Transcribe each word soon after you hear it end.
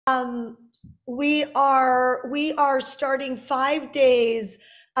We are starting 5 days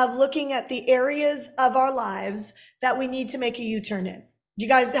of looking at the areas of our lives that we need to make a U-turn in.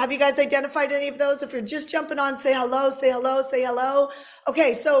 Have you guys identified any of those? If you're just jumping on, say hello, say hello, say hello.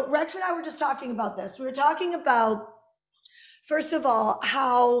 Okay, so Rex and I were just talking about this. We were talking about, first of all,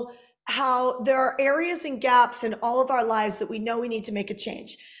 how there are areas and gaps in all of our lives that we know we need to make a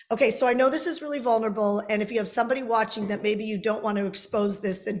change. Okay, so I know this is really vulnerable, and if you have somebody watching that maybe you don't want to expose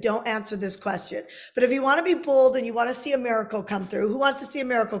this, then don't answer this question. But if you want to be bold and you want to see a miracle come through, who wants to see a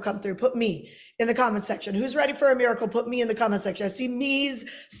miracle come through? Put me in the comment section. Who's ready for a miracle? Put me in the comment section. I see me's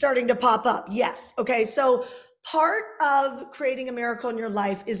starting to pop up. Yes. Okay, so part of creating a miracle in your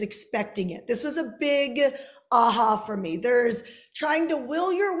life is expecting it. This was a big aha for me. There's trying to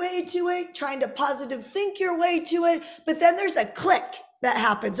will your way to it, trying to positive think your way to it, but then there's a click that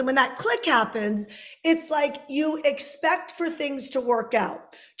happens. And when that click happens, it's like you expect for things to work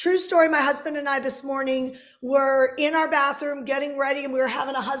out. True story, my husband and I this morning were in our bathroom getting ready, and we were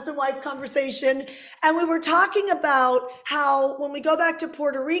having a husband-wife conversation. And we were talking about how when we go back to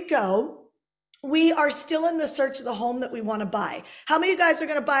Puerto Rico, we are still in the search of the home that we want to buy. How many of you guys are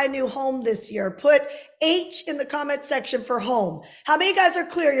going to buy a new home this year? Put H in the comment section for home. How many of you guys are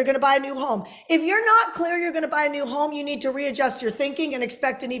clear you're going to buy a new home? If you're not clear you're going to buy a new home, you need to readjust your thinking and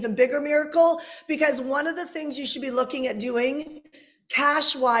expect an even bigger miracle, because one of the things you should be looking at doing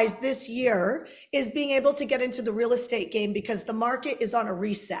cash-wise this year is being able to get into the real estate game, because the market is on a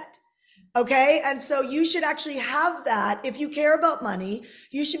reset. Okay. And so you should actually have that. If you care about money,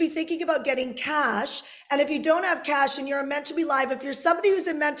 you should be thinking about getting cash. And if you don't have cash and you're meant to be live, if you're somebody who's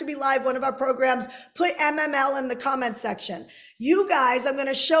in meant to be live, one of our programs, put MML in the comment section. You guys, I'm going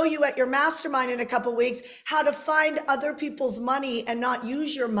to show you at your mastermind in a couple of weeks how to find other people's money and not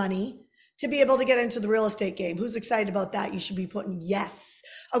use your money to be able to get into the real estate game. Who's excited about that? You should be putting yes.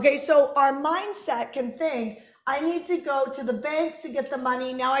 Okay. So our mindset can think, I need to go to the banks to get the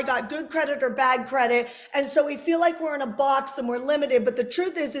money. Now I got good credit or bad credit. And so we feel like we're in a box and we're limited. But the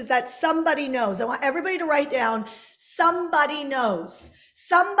truth is that somebody knows. I want everybody to write down, somebody knows.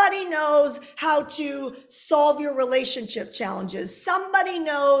 Somebody knows how to solve your relationship challenges. Somebody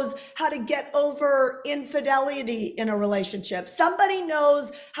knows how to get over infidelity in a relationship. Somebody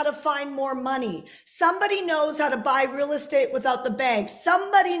knows how to find more money. Somebody knows how to buy real estate without the bank.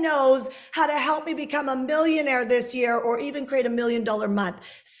 Somebody knows how to help me become a millionaire this year, or even create $1 million month.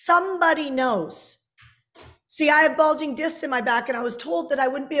 Somebody knows. See, I have bulging discs in my back, and I was told that I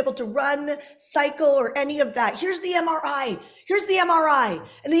wouldn't be able to run, cycle, or any of that. Here's the MRI. Here's the MRI.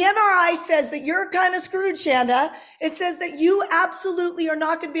 And the MRI says that you're kind of screwed, Shanda. It says that you absolutely are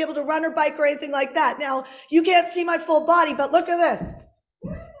not going to be able to run or bike or anything like that. Now, you can't see my full body, but look at this.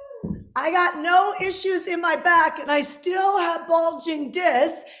 I got no issues in my back, and I still have bulging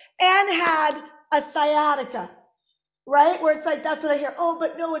discs and had a sciatica, right? Where it's like, that's what I hear. Oh,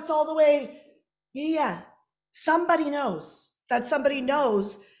 but no, it's all the way. Yeah. Somebody knows. That somebody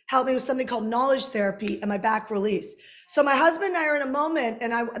knows helped me with something called knowledge therapy and my back release. So my husband and I are in a moment,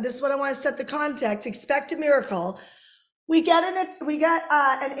 and this is what I want to set the context. Expect a miracle. We get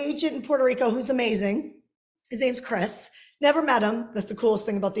an agent in Puerto Rico who's amazing. His name's Chris. Never met him. That's the coolest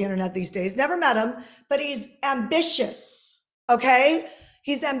thing about the internet these days. Never met him, but he's ambitious. Okay,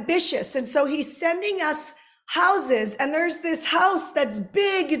 he's ambitious, and so he's sending us houses, and there's this house that's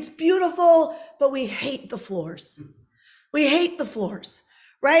big, it's beautiful, but we hate the floors. We hate the floors,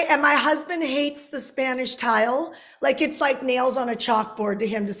 right? And my husband hates the Spanish tile. Like, it's like nails on a chalkboard to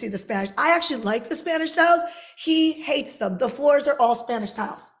him to see the Spanish. I actually like the Spanish tiles. He hates them. The floors are all Spanish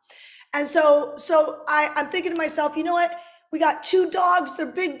tiles. And so I'm thinking to myself, you know what? We got 2 dogs. They're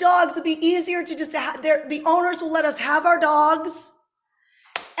big dogs. It'd be easier to just have, the owners will let us have our dogs.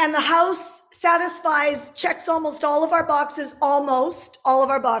 And the house checks almost all of our boxes, almost all of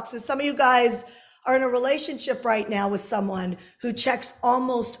our boxes. Some of you guys are in a relationship right now with someone who checks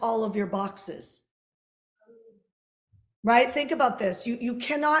almost all of your boxes, right? Think about this. You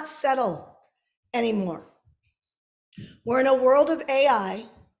cannot settle anymore. We're in a world of AI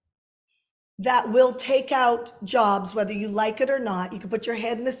that will take out jobs, whether you like it or not. You can put your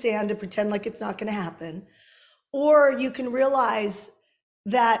head in the sand and pretend like it's not going to happen, or you can realize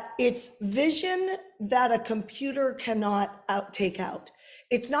that it's vision that a computer cannot take out.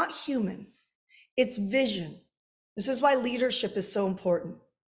 It's not human, it's vision. This is why leadership is so important.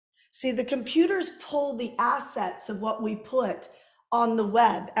 See, the computers pull the assets of what we put on the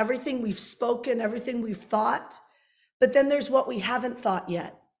web, everything we've spoken, everything we've thought, but then there's what we haven't thought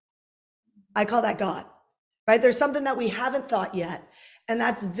yet. I call that God, right? There's something that we haven't thought yet, and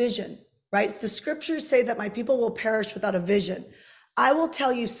that's vision, right? The scriptures say that my people will perish without a vision. I will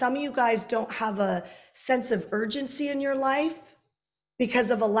tell you, some of you guys don't have a sense of urgency in your life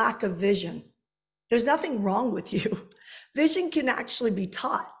because of a lack of vision. There's nothing wrong with you. Vision can actually be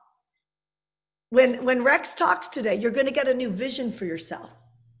taught. When Rex talks today, you're going to get a new vision for yourself.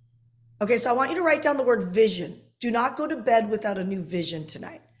 Okay, so I want you to write down the word vision. Do not go to bed without a new vision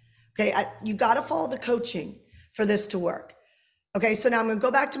tonight. Okay, you got to follow the coaching for this to work. Okay, so now I'm going to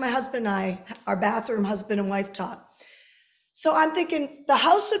go back to my husband and I, our bathroom husband and wife talk. So I'm thinking the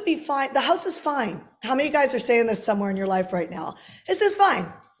house would be fine. The house is fine. How many of you guys are saying this somewhere in your life right now? This is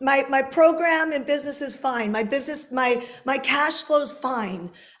fine. My program and business is fine. My business, my cash flow is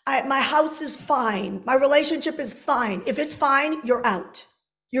fine. My house is fine. My relationship is fine. If it's fine, you're out.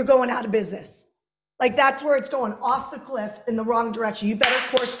 You're going out of business. Like that's where it's going off the cliff in the wrong direction. You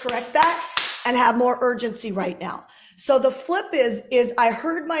better course correct that and have more urgency right now. So the flip is I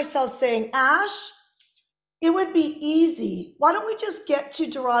heard myself saying, Ash, it would be easy. Why don't we just get to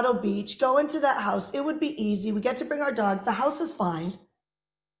Dorado Beach, go into that house? It would be easy. We get to bring our dogs. The house is fine,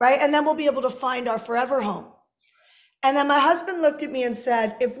 right? And then we'll be able to find our forever home. And then my husband looked at me and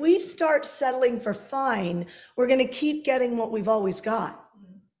said, if we start settling for fine, we're going to keep getting what we've always got,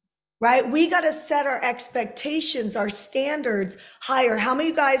 right? We got to set our expectations, our standards higher. How many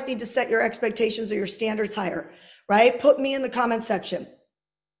of you guys need to set your expectations or your standards higher, right? Put me in the comment section.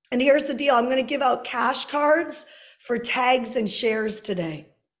 And here's the deal. I'm going to give out cash cards for tags and shares today.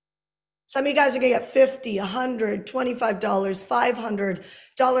 Some of you guys are going to get $50, $100, $25,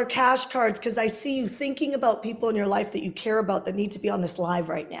 $500 cash cards because I see you thinking about people in your life that you care about that need to be on this live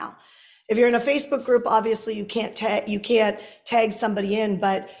right now. If you're in a Facebook group, obviously you can't tag somebody in,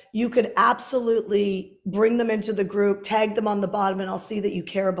 but you could absolutely bring them into the group, tag them on the bottom, and I'll see that you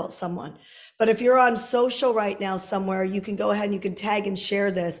care about someone. But if you're on social right now somewhere, you can go ahead and you can tag and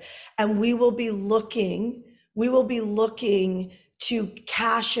share this, and we will be looking to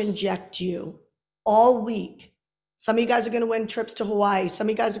cash inject you all week. Some of you guys are going to win trips to Hawaii. Some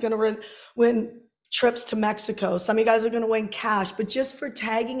of you guys are going to win trips to Mexico. Some of you guys are going to win cash, but just for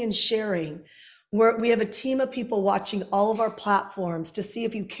tagging and sharing, we have a team of people watching all of our platforms to see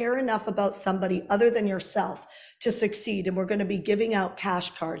if you care enough about somebody other than yourself to succeed. And we're going to be giving out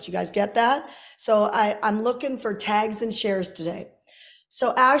cash cards. You guys get that? So I'm looking for tags and shares today.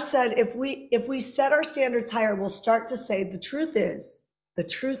 So Ash said, if we set our standards higher, we'll start to say, the truth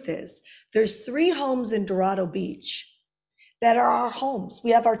is, there's 3 homes in Dorado Beach that are our homes.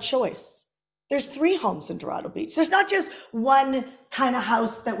 We have our choice. There's 3 homes in Dorado Beach. There's not just one kind of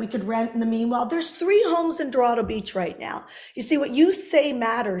house that we could rent in the meanwhile. There's 3 homes in Dorado Beach right now. You see, what you say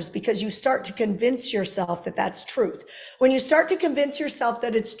matters because you start to convince yourself that that's truth. When you start to convince yourself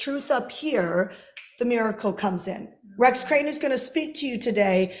that it's truth up here, the miracle comes in. Rex Crane is going to speak to you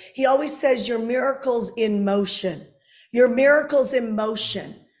today. He always says your miracle's in motion. Your miracle's in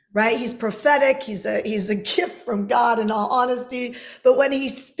motion, right? He's prophetic. He's a gift from God, in all honesty. But when he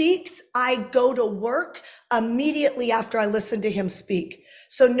speaks, I go to work immediately after I listen to him speak.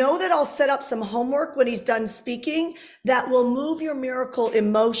 So know that I'll set up some homework when he's done speaking that will move your miracle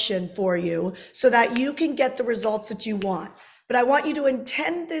in motion for you so that you can get the results that you want. But I want you to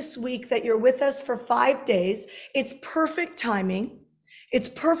intend this week that you're with us for 5 days. It's perfect timing. It's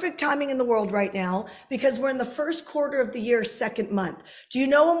perfect timing in the world right now because we're in the first quarter of the year, second month. Do you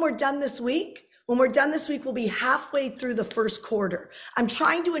know when we're done this week? When we're done this week, we'll be halfway through the first quarter. I'm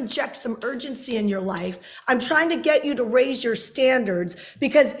trying to inject some urgency in your life. I'm trying to get you to raise your standards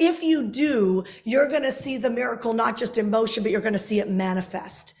because if you do, you're going to see the miracle, not just in motion, but you're going to see it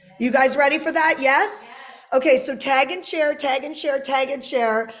manifest. You guys ready for that? Yes? Okay, so tag and share, tag and share, tag and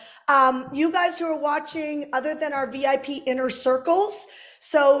share. You guys who are watching, other than our VIP inner circles,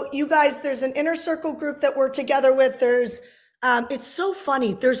 so you guys, there's an inner circle group that we're together with. There's, it's so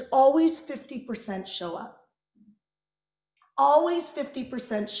funny. There's always 50% show up. Always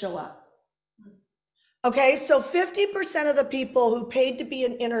 50% show up. Okay, so 50% of the people who paid to be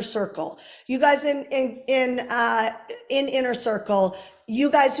in inner circle, you guys in inner circle,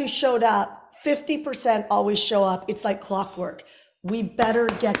 you guys who showed up, 50% always show up. It's like clockwork. We better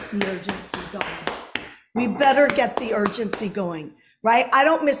get the urgency going. We better get the urgency going, right? I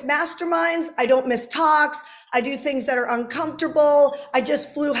don't miss masterminds. I don't miss talks. I do things that are uncomfortable. I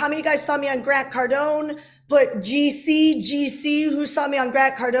just flew. How many of you guys saw me on Grant Cardone? Put GC, who saw me on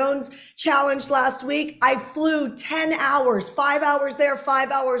Grant Cardone's challenge last week? I flew 10 hours, 5 hours there, 5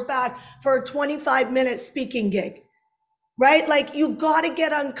 hours back for a 25-minute speaking gig. Right? Like you got to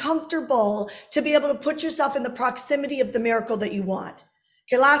get uncomfortable to be able to put yourself in the proximity of the miracle that you want.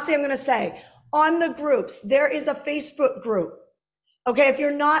 Okay, last thing I'm going to say, on the groups, there is a Facebook group. Okay, if you're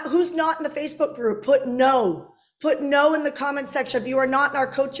not, who's not in the Facebook group, put no. Put no in the comment section if you are not in our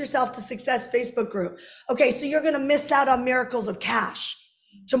Coach Yourself to Success Facebook group. Okay, so you're going to miss out on miracles of cash.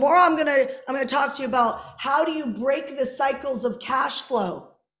 Tomorrow I'm going to talk to you about how do you break the cycles of cash flow.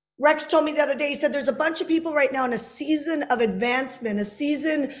 Rex told me the other day, he said there's a bunch of people right now in a season of advancement, a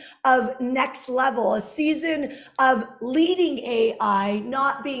season of next level, a season of leading AI,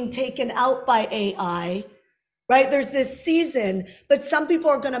 not being taken out by AI, right? There's this season, but some people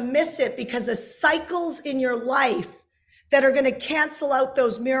are going to miss it because of cycles in your life that are going to cancel out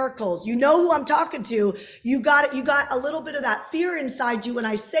those miracles. You know who I'm talking to. You got a little bit of that fear inside you when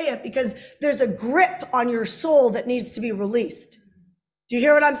I say it, because there's a grip on your soul that needs to be released. Do you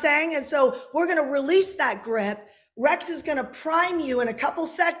hear what I'm saying? And so we're going to release that grip. Rex is going to prime you in a couple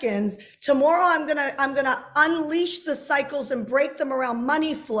seconds. Tomorrow, I'm going to unleash the cycles and break them around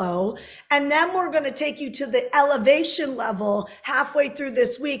money flow. And then we're going to take you to the elevation level halfway through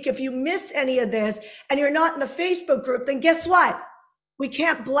this week. If you miss any of this and you're not in the Facebook group, then guess what? We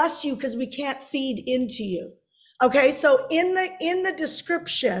can't bless you because we can't feed into you. Okay, so in the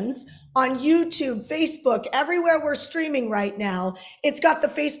descriptions on YouTube, Facebook, everywhere we're streaming right now, it's got the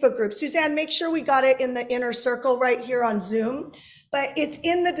Facebook group. Suzanne, make sure we got it in the inner circle right here on Zoom, but it's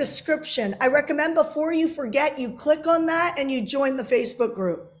in the description. I recommend before you forget, you click on that and you join the Facebook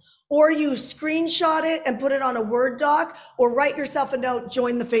group, or you screenshot it and put it on a Word doc, or write yourself a note,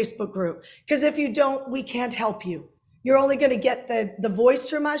 join the Facebook group. Because if you don't, we can't help you. You're only going to get the voice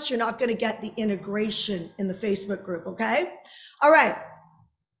from us. You're not going to get the integration in the Facebook group. Okay. All right.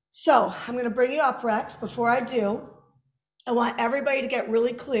 So I'm going to bring you up, Rex. Before I do, I want everybody to get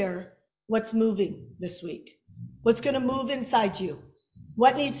really clear what's moving this week. What's going to move inside you?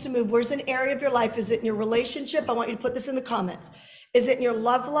 What needs to move? Where's an area of your life? Is it in your relationship? I want you to put this in the comments. Is it in your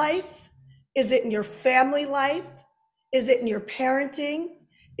love life? Is it in your family life? Is it in your parenting?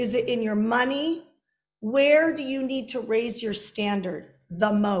 Is it in your money? Where do you need to raise your standard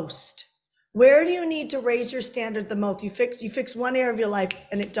the most? Where do you need to raise your standard the most? You fix one area of your life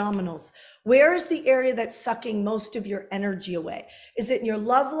and it dominoes. Where is the area that's sucking most of your energy away? Is it in your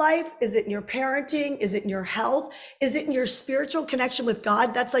love life? Is it in your parenting? Is it in your health? Is it in your spiritual connection with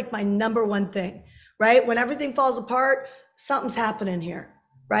God? That's like my number one thing, right? When everything falls apart, something's happening here,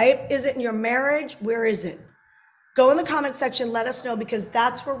 right? Is it in your marriage? Where is it? Go in the comment section, let us know, because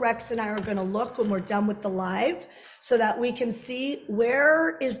that's where Rex and I are going to look when we're done with the live, so that we can see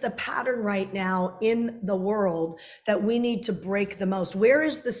where is the pattern right now in the world that we need to break the most. Where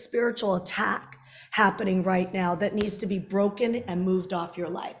is the spiritual attack happening right now that needs to be broken and moved off your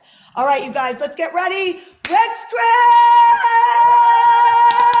life? All right, you guys, let's get ready. Rex Grind!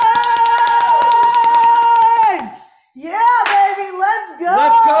 Yeah, baby, let's go.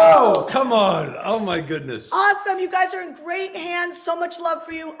 Let's go. Come on. Oh my goodness. Awesome. You guys are in great hands. So much love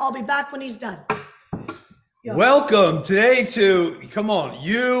for you. I'll be back when he's done. Yo. Welcome today to, come on,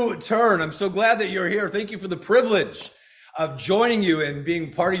 U-Turn. I'm so glad that you're here. Thank you for the privilege of joining you and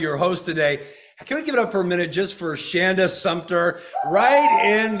being part of your host today. Can we give it up for a minute just for Shanda Sumter right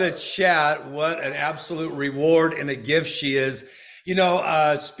in the chat? What an absolute reward and a gift she is. You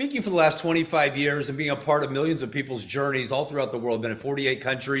know, speaking for the last 25 years and being a part of millions of people's journeys all throughout the world, been in 48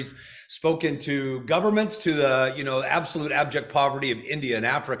 countries, spoken to governments, to the, you know, absolute abject poverty of India and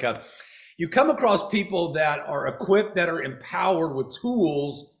Africa. You come across people that are equipped, that are empowered with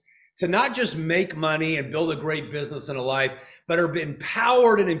tools to not just make money and build a great business and a life, but are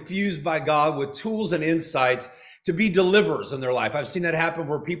empowered and infused by God with tools and insights to be deliverers in their life. I've seen that happen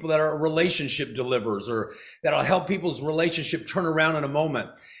for people that are relationship deliverers, or that'll help people's relationship turn around in a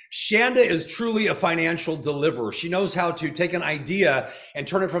moment. Shanda is truly a financial deliverer. She knows how to take an idea and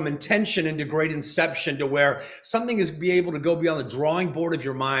turn it from intention into great inception, to where something is be able to go beyond the drawing board of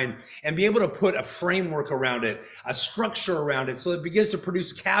your mind and be able to put a framework around it, a structure around it, so it begins to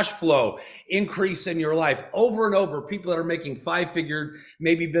produce cash flow, increase in your life over and over. People that are making 5-figure,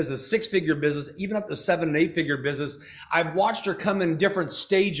 maybe business, 6-figure business, even up to 7- and 8-figure business. I've watched her come in different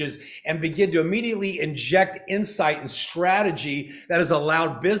stages and begin to immediately inject insight and strategy that has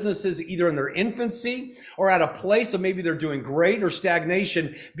allowed businesses either in their infancy or at a place of maybe they're doing great or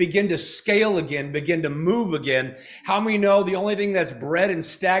stagnation begin to scale again, begin to move again. How many know the only thing that's bred in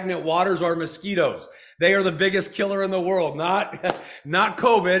stagnant waters are mosquitoes? They are the biggest killer in the world, not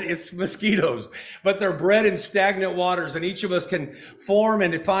COVID, it's mosquitoes. But they're bred in stagnant waters, and each of us can form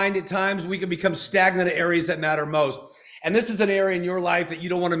and find at times we can become stagnant at areas that matter most. And this is an area in your life that you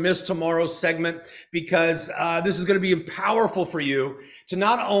don't want to miss tomorrow's segment, because this is going to be powerful for you to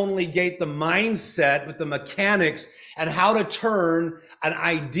not only get the mindset, but the mechanics and how to turn an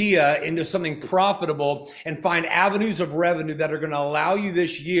idea into something profitable and find avenues of revenue that are going to allow you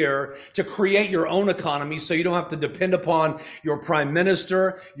this year to create your own economy, so you don't have to depend upon your prime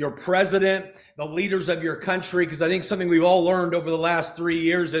minister, your president, the leaders of your country. Because I think something we've all learned over the last 3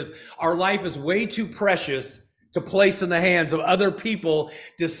 years is our life is way too precious to place in the hands of other people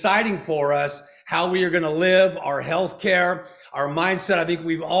deciding for us how we are going to live, our health care, our mindset. I think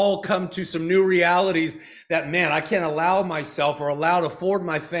we've all come to some new realities that, man, I can't allow myself or afford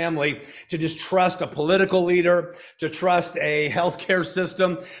my family to just trust a political leader, to trust a healthcare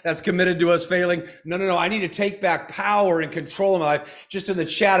system that's committed to us failing. No. I need to take back power and control of my life. Just in the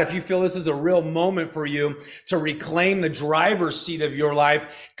chat, if you feel this is a real moment for you to reclaim the driver's seat of your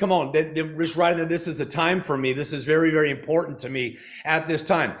life, come on, just write that this is a time for me. This is very, very important to me at this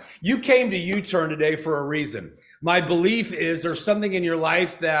time. You came to U-Turn today for a reason. My belief is there's something in your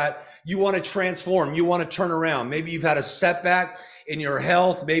life that you want to transform, you want to turn around. Maybe you've had a setback in your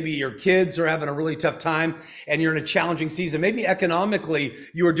health. Maybe your kids are having a really tough time and you're in a challenging season. Maybe economically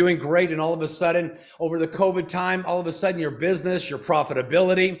you were doing great, and all of a sudden over the COVID time, all of a sudden your business, your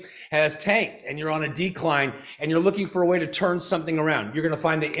profitability has tanked and you're on a decline and you're looking for a way to turn something around. You're going to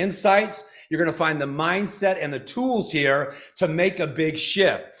find the insights, you're going to find the mindset and the tools here to make a big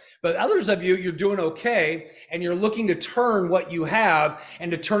shift. But others of you, you're doing okay, and you're looking to turn what you have and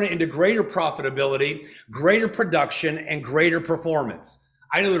to turn it into greater profitability, greater production, and greater performance.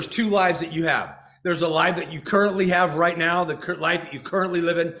 I know there's two lives that you have. There's a life that you currently have right now, the life that you currently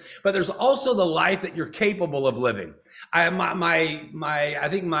live in, but there's also the life that you're capable of living. I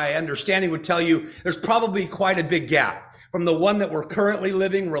think my understanding would tell you there's probably quite a big gap from the one that we're currently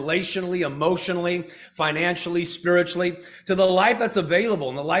living relationally, emotionally, financially, spiritually, to the life that's available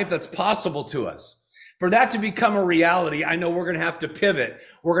and the life that's possible to us. For that to become a reality, I know we're going to have to pivot.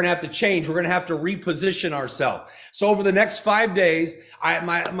 We're going to have to change. We're going to have to reposition ourselves. So over the next 5 days,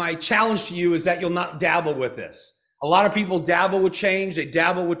 my challenge to you is that you'll not dabble with this. A lot of people dabble with change. They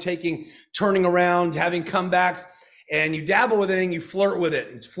dabble with turning around, having comebacks. And you dabble with it and you flirt with it.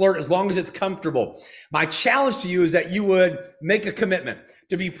 It's flirt as long as it's comfortable. My challenge to you is that you would make a commitment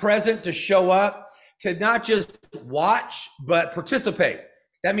to be present, to show up, to not just watch, but participate.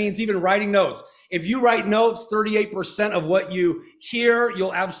 That means even writing notes. If you write notes, 38% of what you hear,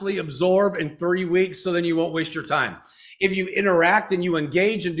 you'll absolutely absorb in 3 weeks, so then you won't waste your time. If you interact and you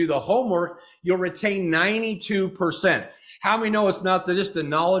engage and do the homework, you'll retain 92%. How many know it's not just the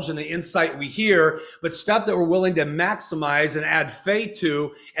knowledge and the insight we hear, but stuff that we're willing to maximize and add faith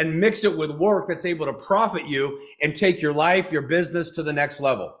to and mix it with work that's able to profit you and take your life, your business to the next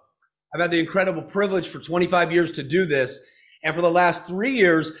level. I've had the incredible privilege for 25 years to do this. And for the last 3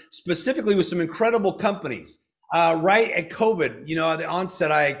 years, specifically with some incredible companies, right at COVID, at the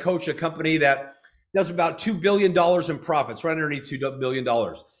onset, I coach a company that does about $2 billion in profits, right underneath $2 billion.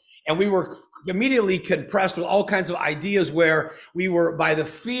 And we were immediately compressed with all kinds of ideas where we were, by the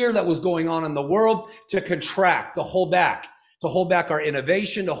fear that was going on in the world, to contract, to hold back our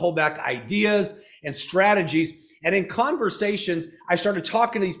innovation, to hold back ideas and strategies. And in conversations, I started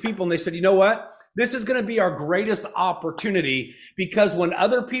talking to these people and they said, you know what? This is going to be our greatest opportunity, because when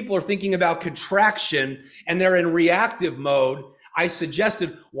other people are thinking about contraction and they're in reactive mode, I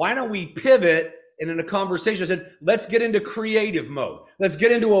suggested, why don't we pivot? And in a conversation, I said, let's get into creative mode. Let's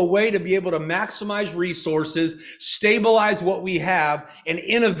get into a way to be able to maximize resources, stabilize what we have, and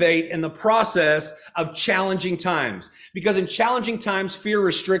innovate in the process of challenging times. Because in challenging times, fear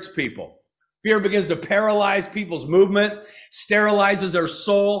restricts people. Fear begins to paralyze people's movement, sterilizes their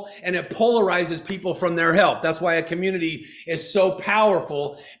soul, and it polarizes people from their health. That's why a community is so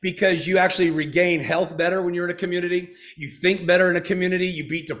powerful, because you actually regain health better when you're in a community. You think better in a community. You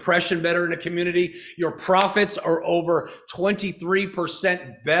beat depression better in a community. Your profits are over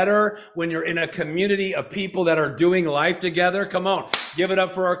 23% better when you're in a community of people that are doing life together. Come on, give it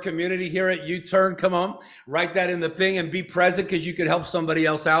up for our community here at U-Turn. Come on, write that in the thing and be present, because you could help somebody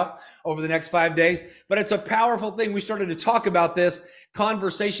else out over the next 5 days. But it's a powerful thing. We started to talk about this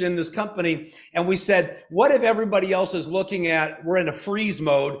conversation in this company, and we said, what if everybody else is looking at, we're in a freeze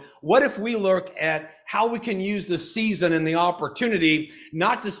mode? What if we look at how we can use the season and the opportunity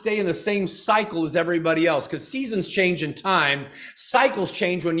not to stay in the same cycle as everybody else? Because seasons change in time. Cycles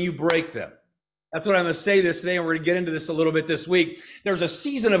change when you break them. That's what I'm going to say this today, and we're going to get into this a little bit this week. There's a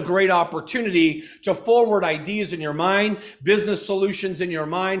season of great opportunity to forward ideas in your mind, business solutions in your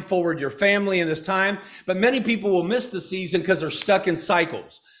mind, forward your family in this time. But many people will miss the season because they're stuck in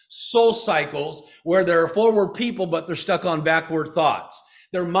cycles. soul cycles where they're forward people, but they're stuck on backward thoughts.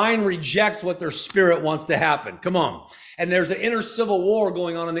 Their mind rejects what their spirit wants to happen. Come on. And there's an inner civil war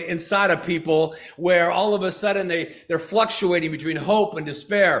going on the inside of people where all of a sudden they're fluctuating between hope and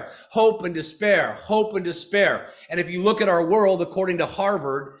despair, hope and despair, hope and despair. And if you look at our world, according to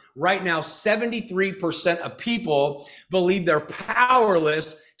Harvard, right now, 73% of people believe they're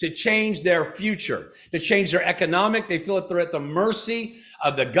powerless to change their future, to change their economic. They feel that they're at the mercy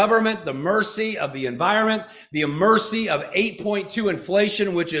of the government, the mercy of the environment, the mercy of 8.2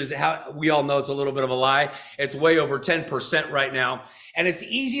 inflation, which is how we all know it's a little bit of a lie. It's way over 10% right now. And it's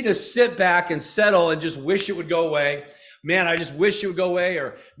easy to sit back and settle and just wish it would go away. Man, I just wish it would go away.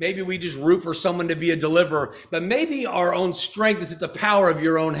 Or maybe we just root for someone to be a deliverer. But maybe our own strength is at the power of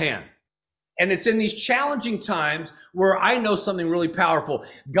your own hand. And it's in these challenging times where I know something really powerful.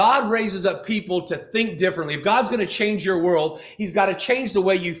 God raises up people to think differently. If God's going to change your world, he's got to change the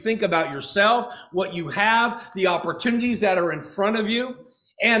way you think about yourself, what you have, the opportunities that are in front of you,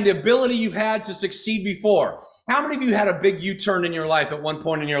 and the ability you've had to succeed before. How many of you had a big U-turn in your life at one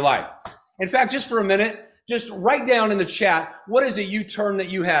point in your life? In fact, just for a minute, just write down in the chat, what is a U-turn that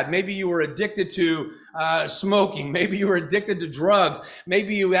you had? Maybe you were addicted to smoking. Maybe you were addicted to drugs.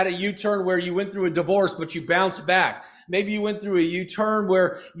 Maybe you had a U-turn where you went through a divorce, but you bounced back. Maybe you went through a U-turn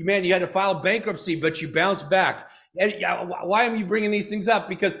where you had to file bankruptcy, but you bounced back. And why am I bringing these things up?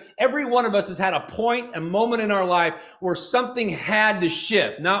 Because every one of us has had a point, a moment in our life where something had to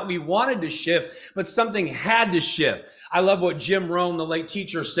shift. Not we wanted to shift, but something had to shift. I love what Jim Rohn, the late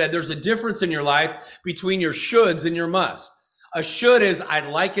teacher, said. There's a difference in your life between your shoulds and your must. A should is, I'd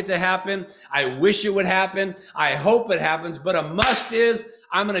like it to happen. I wish it would happen. I hope it happens. But a must is,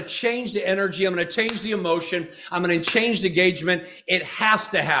 I'm going to change the energy. I'm going to change the emotion. I'm going to change the engagement. It has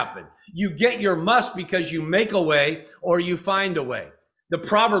to happen. You get your must because you make a way or you find a way. The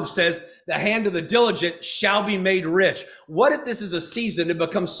proverb says, the hand of the diligent shall be made rich. What if this is a season to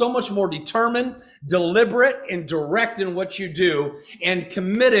become so much more determined, deliberate, and direct in what you do and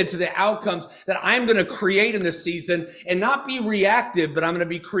committed to the outcomes that I'm going to create in this season and not be reactive, but I'm going to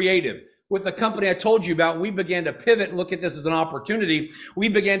be creative. With the company I told you about, we began to pivot and look at this as an opportunity. We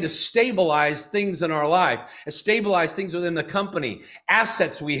began to stabilize things in our life, stabilize things within the company,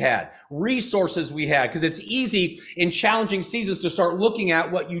 assets we had, resources we had, because it's easy in challenging seasons to start looking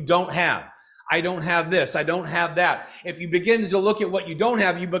at what you don't have. I don't have this. I don't have that. If you begin to look at what you don't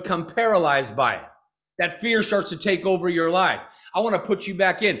have, you become paralyzed by it. That fear starts to take over your life. I want to put you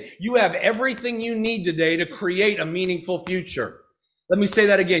back in. You have everything you need today to create a meaningful future. Let me say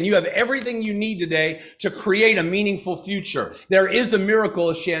that again. You have everything you need today to create a meaningful future. There is a miracle,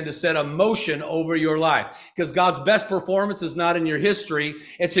 as Shanda said, a motion over your life, because God's best performance is not in your history.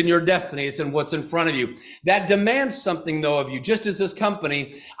 It's in your destiny. It's in what's in front of you. That demands something, though, of you. Just as this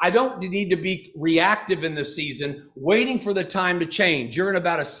company, I don't need to be reactive in this season, waiting for the time to change. You're in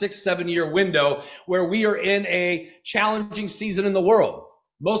about a 6-7 year window where we are in a challenging season in the world.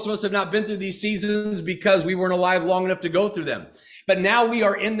 Most of us have not been through these seasons because we weren't alive long enough to go through them. But now we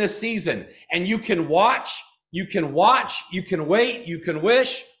are in this season, and you can watch, you can wait, you can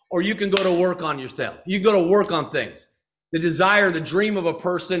wish, or you can go to work on yourself. You go to work on things. The desire, the dream of a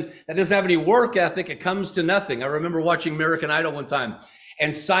person that doesn't have any work ethic, it comes to nothing. I remember watching American Idol one time,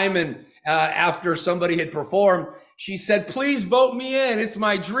 and Simon, after somebody had performed, she said, "Please vote me in. It's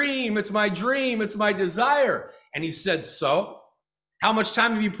my dream. It's my dream. It's my desire." And he said, "So? How much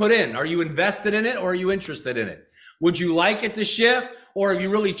time have you put in? Are you invested in it, or are you interested in it? Would you like it to shift, or have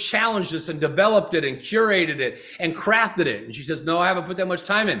you really challenged this and developed it and curated it and crafted it?" And she says, "No, I haven't put that much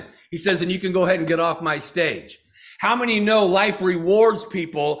time in." He says, "Then you can go ahead and get off my stage." How many know life rewards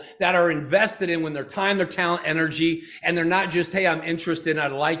people that are invested in when their time, their talent, energy, and they're not just, "Hey, I'm interested, I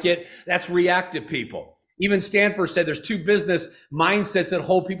like it." That's reactive people. Even Stanford said there's two business mindsets that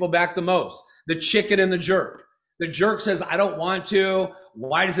hold people back the most: the chicken and the jerk. The jerk says, "I don't want to.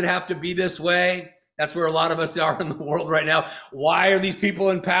 Why does it have to be this way?" That's where a lot of us are in the world right now. Why are these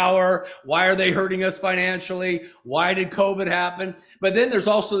people in power? Why are they hurting us financially? Why did COVID happen? But then there's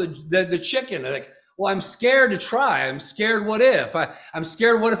also the chicken. Like, well, I'm scared to try. I'm scared what if? I'm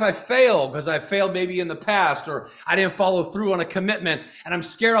scared what if I fail, because I failed maybe in the past, or I didn't follow through on a commitment, and I'm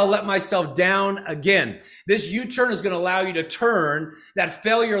scared I'll let myself down again. This U-turn is going to allow you to turn that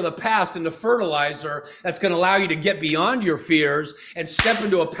failure of the past into fertilizer that's going to allow you to get beyond your fears and step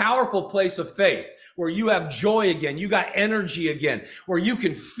into a powerful place of faith, where you have joy again, you got energy again, where you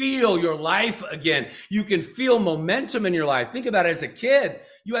can feel your life again. You can feel momentum in your life. Think about it. As a kid,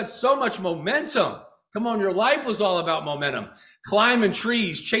 you had so much momentum. Come on, your life was all about momentum. Climbing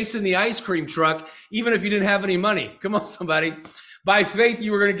trees, chasing the ice cream truck, even if you didn't have any money. Come on, somebody. By faith,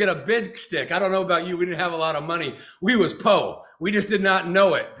 you were going to get a big stick. I don't know about you. We didn't have a lot of money. We was po. We just did not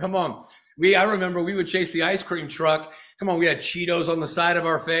know it. Come on. I remember we would chase the ice cream truck. Come on, we had Cheetos on the side of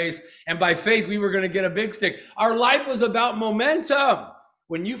our face. And by faith, we were going to get a big stick. Our life was about momentum.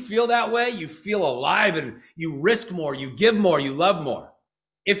 When you feel that way, you feel alive and you risk more, you give more, you love more.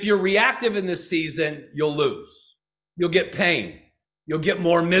 If you're reactive in this season, you'll lose. You'll get pain. You'll get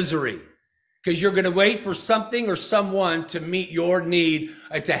more misery because you're going to wait for something or someone to meet your need,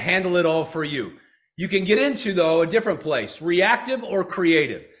 to handle it all for you. You can get into, though, a different place, reactive or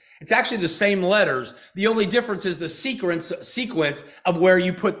creative. It's actually the same letters. The only difference is the sequence of where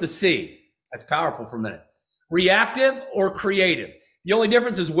you put the C. That's powerful for a minute. Reactive or creative. The only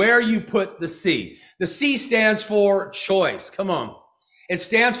difference is where you put the C. The C stands for choice. Come on. It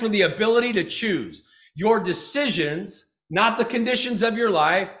stands for the ability to choose. Your decisions, not the conditions of your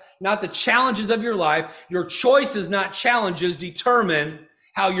life, not the challenges of your life. Your choices, not challenges, determine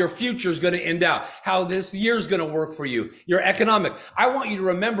how your future is going to end out, how this year is going to work for you, your economic. I want you to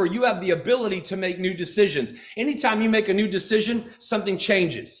remember you have the ability to make new decisions. Anytime you make a new decision, something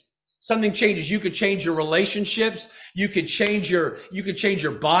changes. Something changes. You could change your relationships. You could change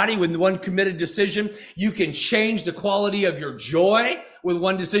your body with one committed decision. You can change the quality of your joy with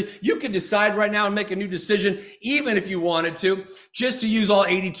one decision. You can decide right now and make a new decision, even if you wanted to, just to use all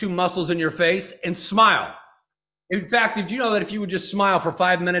 82 muscles in your face and smile. In fact, did you know that if you would just smile for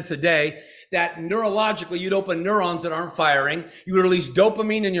 5 minutes a day, that neurologically you'd open neurons that aren't firing, you would release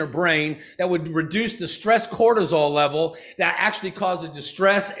dopamine in your brain that would reduce the stress cortisol level that actually causes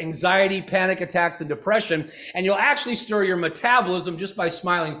distress, anxiety, panic attacks, and depression. And you'll actually stir your metabolism just by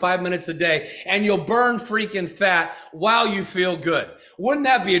smiling 5 minutes a day, and you'll burn freaking fat while you feel good. Wouldn't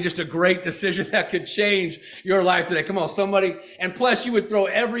that be just a great decision that could change your life today? Come on, somebody. And plus, you would throw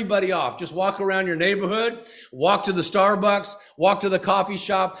everybody off. Just walk around your neighborhood, walk to the Starbucks, walk to the coffee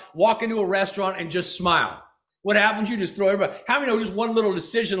shop, walk into a restaurant and just smile. What happens? You just throw everybody. How many know just one little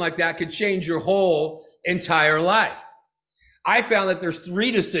decision like that could change your whole entire life? I found that there's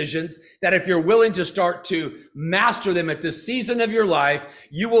 3 decisions that if you're willing to start to master them at this season of your life,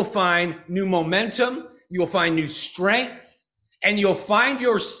 you will find new momentum, you will find new strength, and you'll find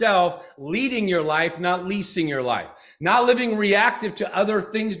yourself leading your life, not leasing your life, not living reactive to other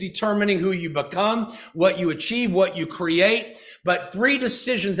things determining who you become, what you achieve, what you create, but 3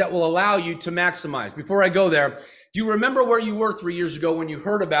 decisions that will allow you to maximize. Before I go there, do you remember where you were 3 years ago when you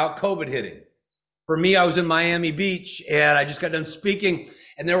heard about COVID hitting? For me, I was in Miami Beach and I just got done speaking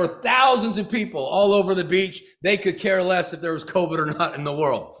and there were thousands of people all over the beach. They could care less if there was COVID or not in the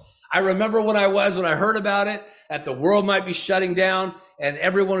world. I remember when I heard about it, that the world might be shutting down and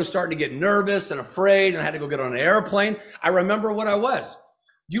everyone was starting to get nervous and afraid and I had to go get on an airplane. I remember what I was.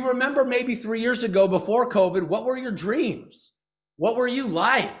 Do you remember maybe 3 years ago before COVID, what were your dreams? What were you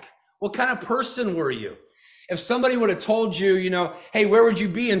like? What kind of person were you? If somebody would have told you, hey, where would you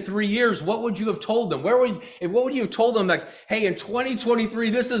be in 3 years? What would you have told them? What would you have told them? Like, hey, in 2023,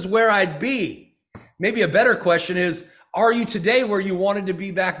 this is where I'd be. Maybe a better question is, are you today where you wanted to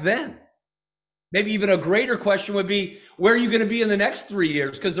be back then? Maybe even a greater question would be, where are you going to be in the next 3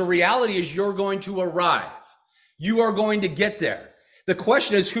 years? Because the reality is you're going to arrive. You are going to get there. The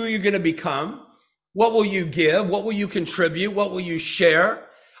question is, who are you going to become? What will you give? What will you contribute? What will you share?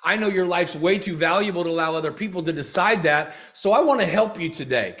 I know your life's way too valuable to allow other people to decide that. So I want to help you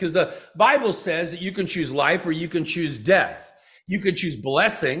today because the Bible says that you can choose life or you can choose death. You could choose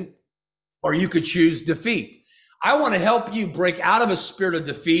blessing or you could choose defeat. I want to help you break out of a spirit of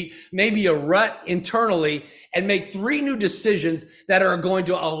defeat, maybe a rut internally, and make 3 new decisions that are going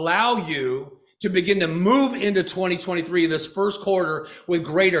to allow you to begin to move into 2023, this first quarter, with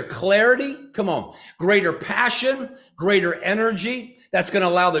greater clarity, greater passion, greater energy. That's going to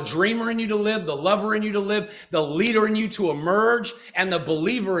allow the dreamer in you to live, the lover in you to live, the leader in you to emerge, and the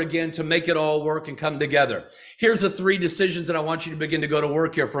believer again to make it all work and come together. Here's the 3 decisions that I want you to begin to go to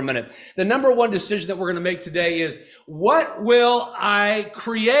work here for a minute. The number 1 decision that we're going to make today is, what will I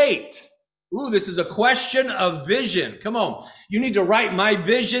create? Ooh, this is a question of vision. Come on. You need to write, my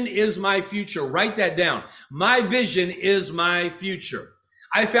vision is my future. Write that down. My vision is my future.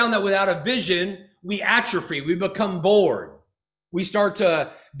 I found that without a vision, we atrophy. We become bored. We start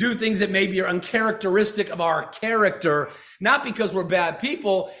to do things that maybe are uncharacteristic of our character, not because we're bad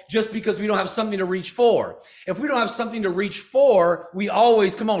people, just because we don't have something to reach for. If we don't have something to reach for, we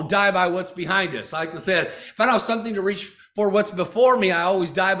always, die by what's behind us. I like to say it. If I don't have something to reach for what's before me, I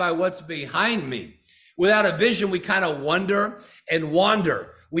always die by what's behind me. Without a vision, we kind of wonder and wander.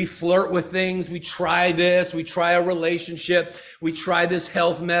 We flirt with things. We try this. We try a relationship. We try this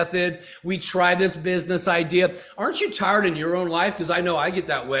health method. We try this business idea. Aren't you tired in your own life? Because I know I get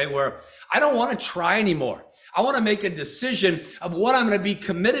that way where I don't want to try anymore. I want to make a decision of what I'm going to be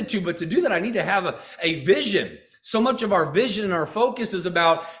committed to. But to do that, I need to have a vision. So much of our vision and our focus is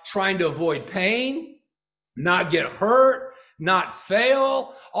about trying to avoid pain, not get hurt, not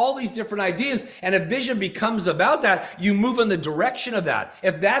fail, all these different ideas. And if vision becomes about that, you move in the direction of that.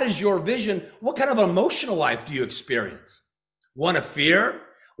 If that is your vision, what kind of emotional life do you experience? One of fear,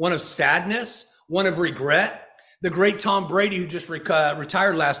 one of sadness, one of regret. The great Tom Brady, who just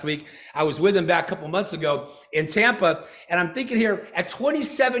retired last week, I was with him back a couple months ago in Tampa. And I'm thinking here, at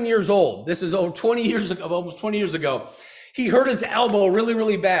 27 years old, this is over 20 years ago, almost 20 years ago, he hurt his elbow really,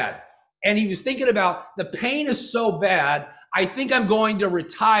 really bad. And he was thinking about, the pain is so bad, I think I'm going to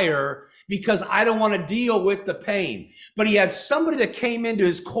retire because I don't want to deal with the pain. But he had somebody that came into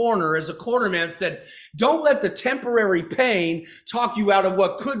his corner as a cornerman, said, don't let the temporary pain talk you out of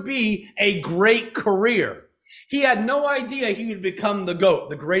what could be a great career. He had no idea he would become the GOAT,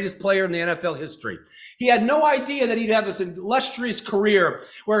 the greatest player in the NFL history. He had no idea that he'd have this illustrious career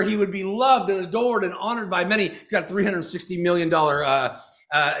where he would be loved and adored and honored by many. He's got a $360 million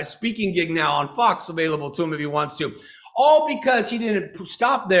speaking gig now on Fox available to him if he wants to. All because he didn't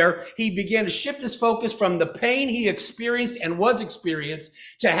stop there. He began to shift his focus from the pain he experienced and was experienced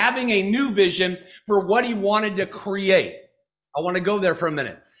to having a new vision for what he wanted to create. I want to go there for a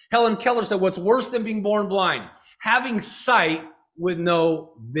minute. Helen Keller said, what's worse than being born blind? Having sight with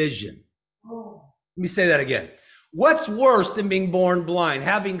no vision. Let me say that again. What's worse than being born blind?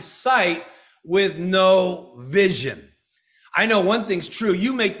 Having sight with no vision. I know one thing's true.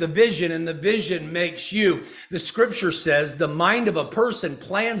 You make the vision and the vision makes you. The scripture says the mind of a person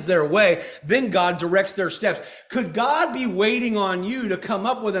plans their way, then God directs their steps. Could God be waiting on you to come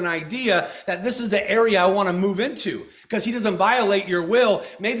up with an idea that this is the area I want to move into? Because he doesn't violate your will.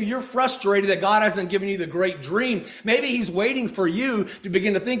 Maybe you're frustrated that God hasn't given you the great dream. Maybe he's waiting for you to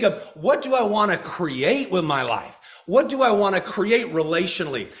begin to think of, what do I want to create with my life? What do I want to create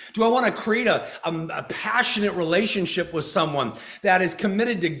relationally? Do I want to create a passionate relationship with someone that is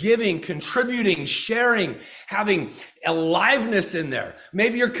committed to giving, contributing, sharing, having aliveness in there?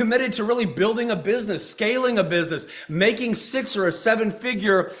 Maybe you're committed to really building a business, scaling a business, making 6 or 7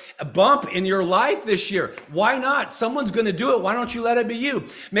 figure bump in your life this year. Why not? Someone's going to do it. Why don't you let it be you?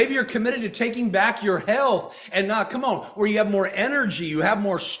 Maybe you're committed to taking back your health and not, come on, where you have more energy, you have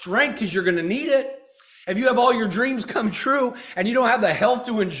more strength because you're going to need it. If you have all your dreams come true and you don't have the health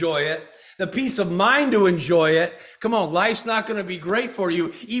to enjoy it, the peace of mind to enjoy it, come on, life's not going to be great for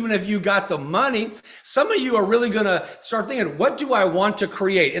you, even if you got the money. Some of you are really going to start thinking, what do I want to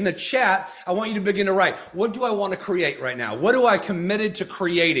create? In the chat, I want you to begin to write, what do I want to create right now? What am I committed to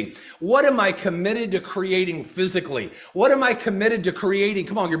creating? What am I committed to creating physically? What am I committed to creating?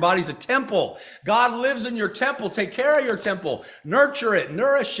 Come on, your body's a temple. God lives in your temple. Take care of your temple. Nurture it,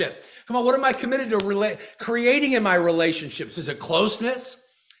 nourish it. Come on, what am I committed to creating in my relationships? Is it closeness?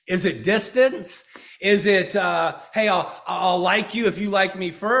 Is it distance? Is it, hey, I'll like you if you like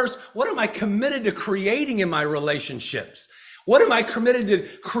me first? What am I committed to creating in my relationships? What am I committed to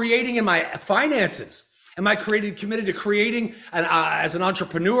creating in my finances? Am I committed to creating as an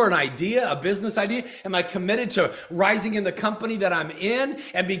entrepreneur, an idea, a business idea? Am I committed to rising in the company that I'm in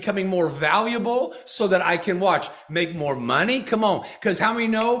and becoming more valuable so that I can make more money? Come on. Because how many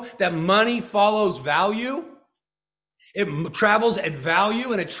know that money follows value? It travels at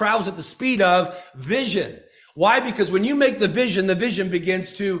value and it travels at the speed of vision. Why? Because when you make the vision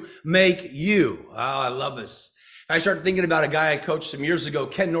begins to make you. Oh, I love this. I started thinking about a guy I coached some years ago,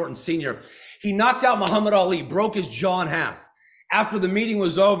 Ken Norton Sr. He knocked out Muhammad Ali, broke his jaw in half. After the meeting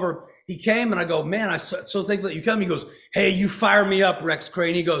was over, he came and I go, man, I'm so thankful that you come. He goes, hey, you fire me up, Rex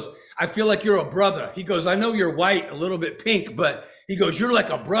Crane. He goes, I feel like you're a brother. He goes, I know you're white, a little bit pink, but he goes, you're like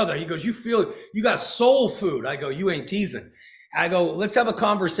a brother. He goes, you got soul food. I go, you ain't teasing. I go, let's have a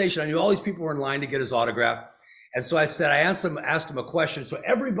conversation. I knew all these people were in line to get his autograph. And so I said, asked him a question so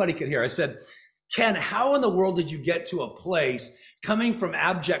everybody could hear. I said, Ken, how in the world did you get to a place coming from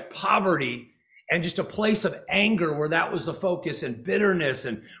abject poverty and just a place of anger where that was the focus, and bitterness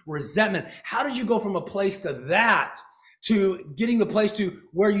and resentment? How did you go from a place to that to getting the place to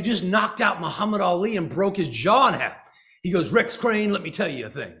where you just knocked out Muhammad Ali and broke his jaw in half? He goes, Rex Crane, let me tell you a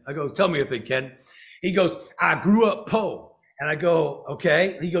thing. I go, tell me a thing, Ken. He goes, I grew up poor. And I go,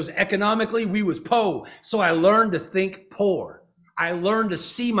 okay. He goes, economically, we was poor. So I learned to think poor. I learned to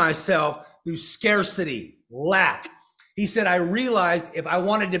see myself through scarcity, lack. He said, I realized if I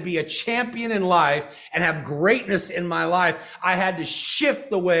wanted to be a champion in life and have greatness in my life, I had to shift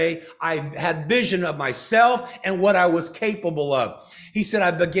the way I had vision of myself and what I was capable of. He said,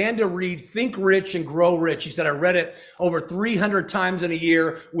 I began to read Think Rich and Grow Rich. He said, I read it over 300 times in a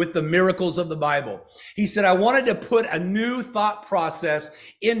year with the miracles of the Bible. He said, I wanted to put a new thought process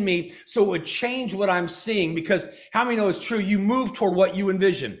in me so it would change what I'm seeing, because how many know it's true? You move toward what you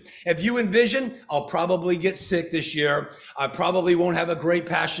envision. If you envision, I'll probably get sick this year. I probably won't have a great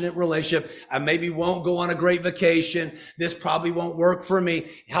passionate relationship. I maybe won't go on a great vacation. This probably won't work for me.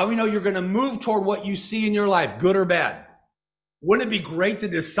 How many know you're going to move toward what you see in your life, good or bad? Wouldn't it be great to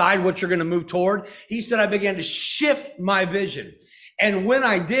decide what you're going to move toward? He said, I began to shift my vision. And when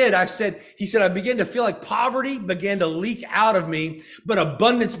I did, he said, I began to feel like poverty began to leak out of me, but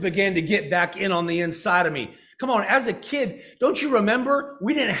abundance began to get back in on the inside of me. Come on, as a kid, don't you remember?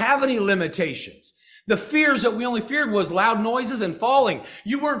 We didn't have any limitations. The fears that we only feared was loud noises and falling.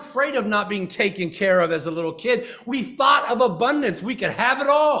 You weren't afraid of not being taken care of as a little kid. We thought of abundance. We could have it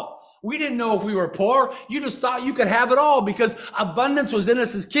all. We didn't know if we were poor. You just thought you could have it all because abundance was in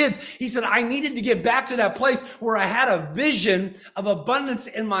us as kids. He said, I needed to get back to that place where I had a vision of abundance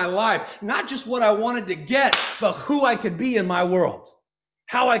in my life. Not just what I wanted to get, but who I could be in my world.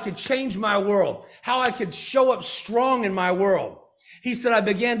 How I could change my world. How I could show up strong in my world. He said, I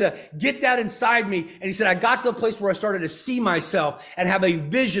began to get that inside me. And he said, I got to the place where I started to see myself and have a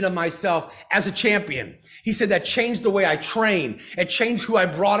vision of myself as a champion. He said that changed the way I train. It changed who I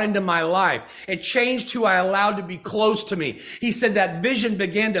brought into my life. It changed who I allowed to be close to me. He said that vision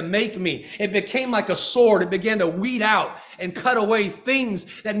began to make me. It became like a sword. It began to weed out and cut away things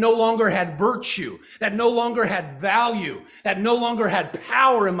that no longer had virtue, that no longer had value, that no longer had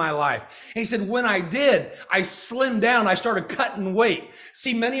power in my life. And he said, when I did, I slimmed down. I started cutting weight.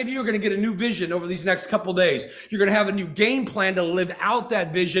 See, many of you are going to get a new vision over these next couple days. You're going to have a new game plan to live out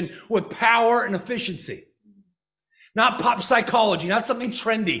that vision with power and efficiency. Not pop psychology, not something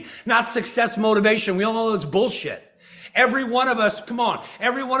trendy, not success motivation. We all know it's bullshit. Every one of us, come on,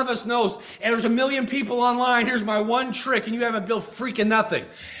 every one of us knows, and there's a million people online, here's my one trick, and you haven't built freaking nothing.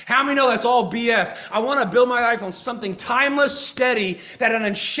 How many know that's all BS? I want to build my life on something timeless, steady, that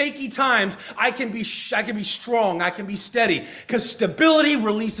in shaky times, I can be strong, I can be steady, because stability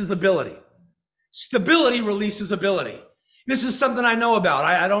releases ability. Stability releases ability. This is something I know about.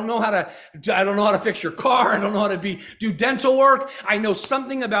 I don't know how to fix your car. I don't know how to do dental work. I know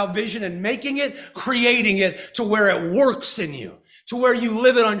something about vision and making it, creating it to where it works in you, to where you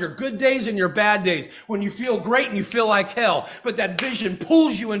live it on your good days and your bad days, when you feel great and you feel like hell. But that vision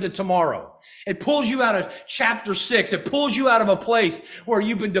pulls you into tomorrow. It pulls you out of chapter 6. It pulls you out of a place where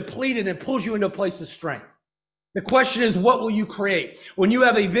you've been depleted and pulls you into a place of strength. The question is, what will you create? When you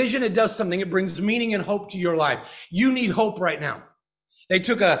have a vision, it does something. It brings meaning and hope to your life. You need hope right now.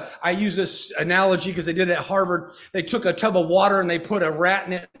 I use this analogy because they did it at Harvard. They took a tub of water and they put a rat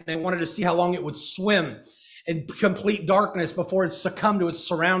in it and they wanted to see how long it would swim in complete darkness before it succumbed to its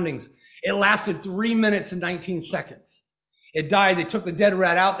surroundings. It lasted 3 minutes and 19 seconds. It died. They took the dead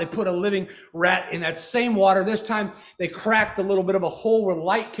rat out. They put a living rat in that same water. This time they cracked a little bit of a hole where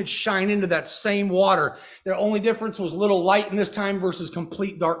light could shine into that same water. Their only difference was little light in this time versus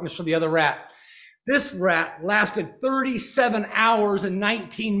complete darkness for the other rat. This rat lasted 37 hours and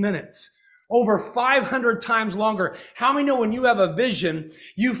 19 minutes. Over 500 times longer. How many know when you have a vision,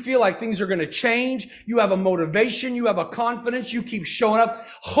 you feel like things are going to change? You have a motivation. You have a confidence. You keep showing up.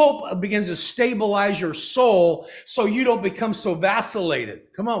 Hope begins to stabilize your soul so you don't become so vacillated.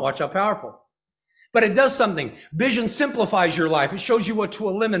 Come on, watch how powerful. But it does something. Vision simplifies your life. It shows you what to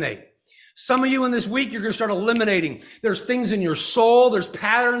eliminate. Some of you in this week, you're going to start eliminating. There's things in your soul. There's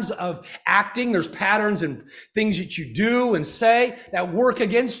patterns of acting. There's patterns and things that you do and say that work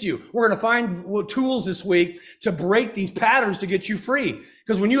against you. We're going to find tools this week to break these patterns to get you free.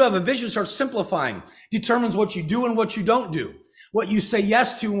 Because when you have a vision, start simplifying. Determines what you do and what you don't do. What you say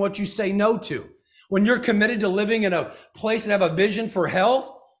yes to and what you say no to. When you're committed to living in a place and have a vision for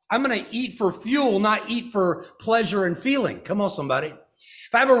health, I'm going to eat for fuel, not eat for pleasure and feeling. Come on, somebody.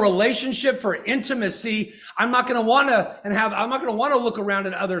 If I have a relationship for intimacy, I'm not going to want to look around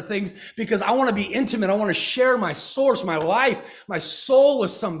at other things because I want to be intimate. I want to share my source, my life, my soul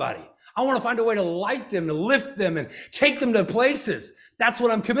with somebody. I want to find a way to light them, to lift them and take them to places. That's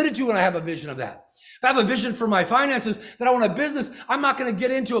what I'm committed to when I have a vision of that. If I have a vision for my finances, that I want a business, I'm not going to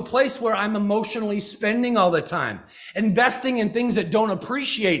get into a place where I'm emotionally spending all the time, investing in things that don't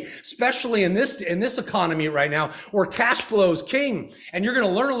appreciate, especially in this economy right now where cash flow is king. And you're going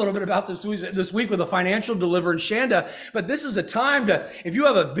to learn a little bit about this week with a financial deliverance, Shanda. But this is a time to, if you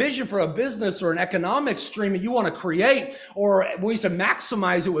have a vision for a business or an economic stream that you want to create or ways to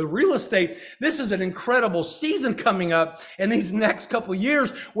maximize it with real estate, this is an incredible season coming up in these next couple of years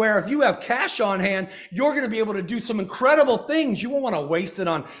where if you have cash on hand, you're going to be able to do some incredible things. You won't want to waste it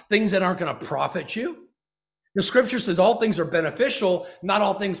on things that aren't going to profit you. The scripture says all things are beneficial, not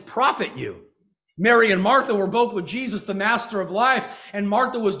all things profit you. Mary and Martha were both with Jesus, the master of life, and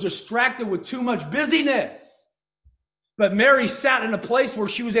Martha was distracted with too much busyness. But Mary sat in a place where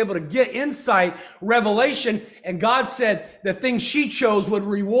she was able to get insight, revelation, and God said the thing she chose would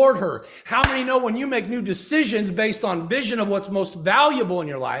reward her. How many know when you make new decisions based on vision of what's most valuable in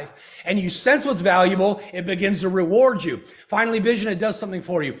your life, and you sense what's valuable, it begins to reward you. Finally, vision, it does something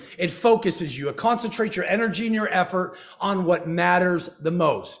for you. It focuses you. It concentrates your energy and your effort on what matters the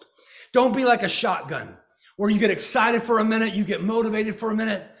most. Don't be like a shotgun where you get excited for a minute, you get motivated for a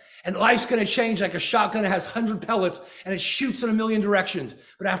minute, and life's going to change like a shotgun that has 100 pellets and it shoots in a million directions.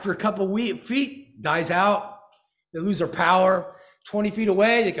 But after a couple feet, dies out. They lose their power. 20 feet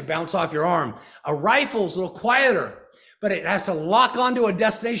away, they can bounce off your arm. A rifle's a little quieter, but it has to lock onto a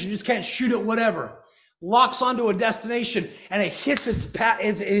destination. You just can't shoot it whatever. Locks onto a destination and it hits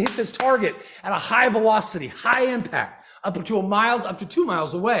its target at a high velocity, high impact, up to a mile, up to 2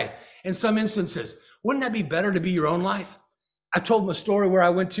 miles away in some instances. Wouldn't that be better to be your own life? I told them a story where I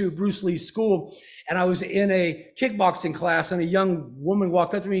went to Bruce Lee's school and I was in a kickboxing class and a young woman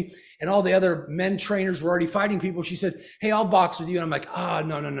walked up to me and all the other men trainers were already fighting people. She said, "Hey, I'll box with you." And I'm like,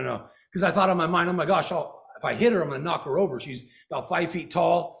 no. Because I thought in my mind, oh my gosh, if I hit her, I'm going to knock her over. She's about 5 feet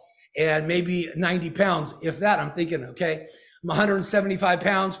tall and maybe 90 pounds. If that, I'm thinking, okay, I'm 175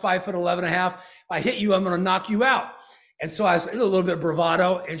 pounds, 5'11.5". If I hit you, I'm going to knock you out. And so I was a little bit of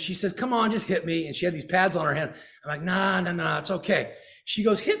bravado and she says, "Come on, just hit me." And she had these pads on her hand. I'm like, nah, it's okay. She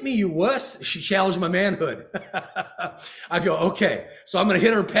goes, "Hit me, you wuss." She challenged my manhood. I go, okay. So I'm going to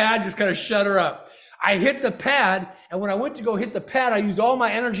hit her pad, just kind of shut her up. I hit the pad. And when I went to go hit the pad, I used all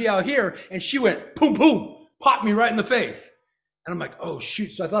my energy out here and she went boom, boom, popped me right in the face. And I'm like, oh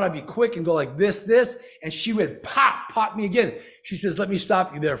shoot. So I thought I'd be quick and go like this. And she would pop me again. She says, "Let me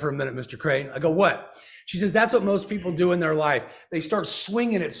stop you there for a minute, Mr. Crane." I go, "What?" She says, "That's what most people do in their life. They start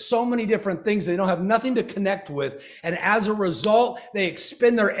swinging at so many different things. They don't have nothing to connect with. And as a result, they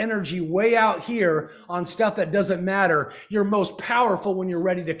expend their energy way out here on stuff that doesn't matter. You're most powerful when you're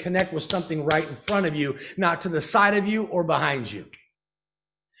ready to connect with something right in front of you, not to the side of you or behind you."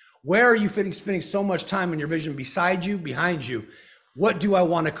 Where are you spending so much time in your vision? Beside you, behind you? What do I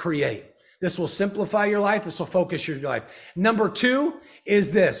want to create? This will simplify your life. This will focus your life. Number 2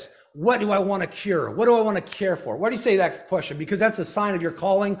 is this. What do I want to cure? What do I want to care for? Why do you say that question? Because that's a sign of your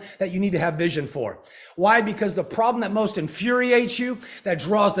calling that you need to have vision for. Why? Because the problem that most infuriates you, that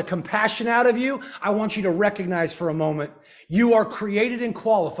draws the compassion out of you, I want you to recognize for a moment, you are created and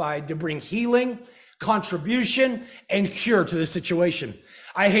qualified to bring healing, contribution, and cure to the situation.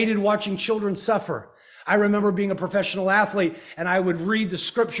 I hated watching children suffer. I remember being a professional athlete and I would read the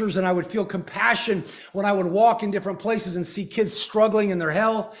scriptures and I would feel compassion when I would walk in different places and see kids struggling in their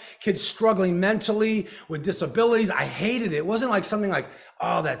health, kids struggling mentally with disabilities. I hated it. It wasn't like something like,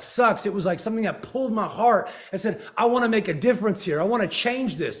 oh, that sucks. It was like something that pulled my heart. I said, I want to make a difference here. I want to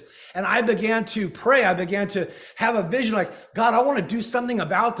change this. And I began to pray. I began to have a vision like, God, I want to do something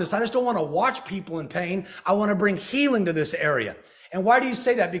about this. I just don't want to watch people in pain. I want to bring healing to this area. And why do you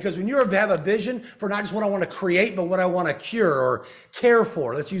say that? Because when you have a vision for not just what I want to create, but what I want to cure or care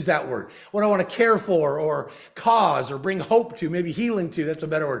for, let's use that word, what I want to care for or cause or bring hope to, maybe healing to, that's a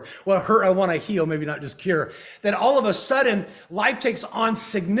better word. What hurt I want to heal, maybe not just cure. Then all of a sudden, life takes on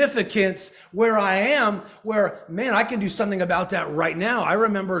significance where I am, where, man, I can do something about that right now. I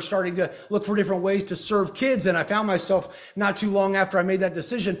remember starting to look for different ways to serve kids, and I found myself not too long after I made that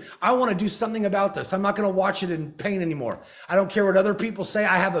decision, I want to do something about this. I'm not going to watch it in pain anymore. I don't care what other people say.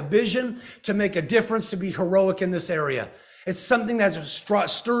 I have a vision to make a difference, to be heroic in this area. It's something that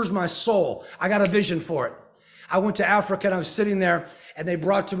stirs my soul. I got a vision for it. I went to Africa and I was sitting there and they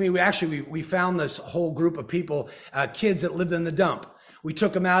brought to me, we found this whole group of people, kids that lived in the dump. We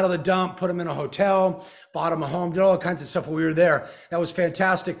took them out of the dump, put them in a hotel, bought them a home, did all kinds of stuff while we were there. That was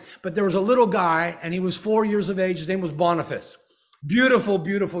fantastic. But there was a little guy and he was 4 years of age. His name was Boniface. Beautiful,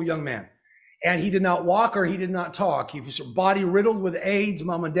 beautiful young man. And he did not walk or he did not talk. He was body riddled with AIDS.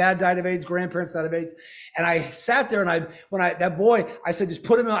 Mom and dad died of AIDS. Grandparents died of AIDS. And I sat there and that boy, I said, just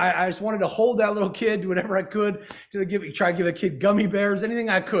put him in. I just wanted to hold that little kid, do whatever I could to try to give a kid gummy bears, anything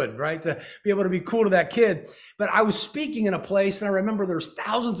I could, right? To be able to be cool to that kid. But I was speaking in a place and I remember there was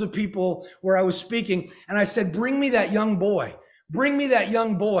thousands of people where I was speaking. And I said, bring me that young boy. Bring me that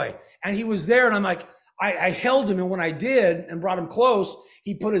young boy. And he was there. And I'm like, I held him. And when I did and brought him close,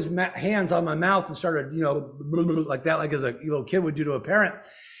 he put his hands on my mouth and started, like that, like as a little kid would do to a parent.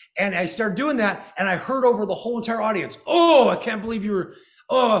 And I started doing that. And I heard over the whole entire audience, oh, I can't believe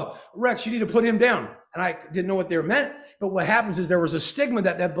Rex, you need to put him down. And I didn't know what they meant. But what happens is there was a stigma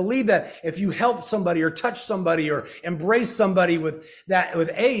that believed that if you help somebody or touch somebody or embrace somebody with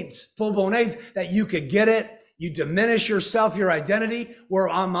AIDS, full-blown AIDS, that you could get it. You diminish yourself, your identity, where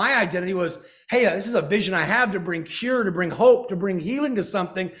on my identity was, hey, this is a vision I have to bring cure, to bring hope, to bring healing to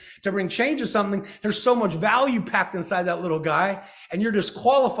something, to bring change to something. There's so much value packed inside that little guy, and you're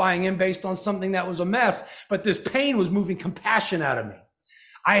disqualifying him based on something that was a mess. But this pain was moving compassion out of me.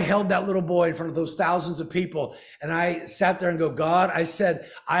 I held that little boy in front of those thousands of people, and I sat there and go, God, I said,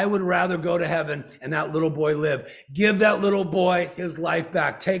 I would rather go to heaven and that little boy live. Give that little boy his life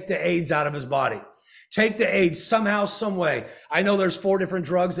back. Take the AIDS out of his body. Take the AIDS somehow, some way. I know there's 4 different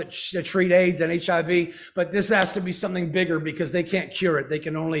drugs that treat AIDS and HIV, but this has to be something bigger because they can't cure it. They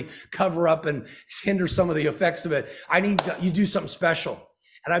can only cover up and hinder some of the effects of it. I need you do something special.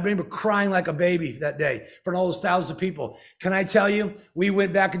 And I remember crying like a baby that day in front of all those thousands of people. Can I tell you, we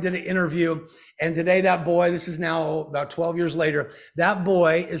went back and did an interview. And today that boy, this is now about 12 years later, that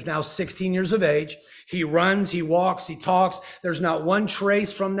boy is now 16 years of age. He runs, he walks, he talks. There's not one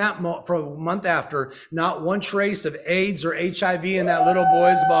trace from from a month after, not one trace of AIDS or HIV in that little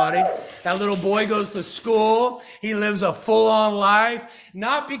boy's body. That little boy goes to school. He lives a full-on life,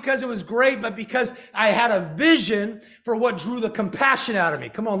 not because it was great, but because I had a vision for what drew the compassion out of me.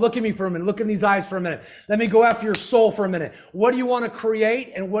 Come on, look at me for a minute. Look in these eyes for a minute. Let me go after your soul for a minute. What do you want to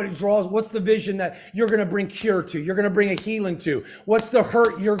create and what's the vision that you're going to bring cure to? You're going to bring a healing to? What's the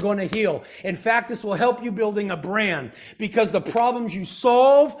hurt you're going to heal? In fact, this will help you building a brand because the problems you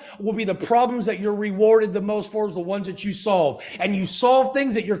solve will be the problems that you're rewarded the most for is the ones that you solve. And you solve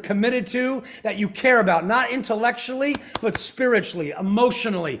things that you're committed to, that you care about, not intellectually, but spiritually,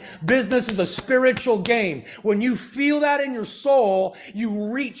 emotionally. Business is a spiritual game. When you feel that in your soul, you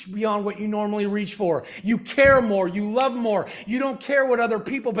reach beyond what you normally reach for. You care more. You love more. You don't care what other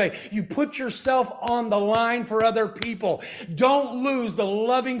people pay. You put yourself on the line for other people. Don't lose the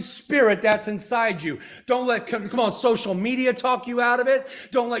loving spirit that's inside you. Don't let, come on, social media talk you out of it.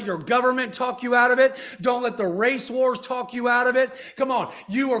 Don't let your government talk you out of it. Don't let the race wars talk you out of it. Come on.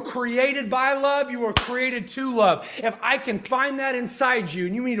 You were created by love. You were created to love. If I can find that inside you,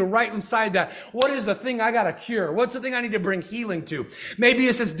 and you need to write inside that, what is the thing I got to cure? What's the thing I need to bring healing to? Maybe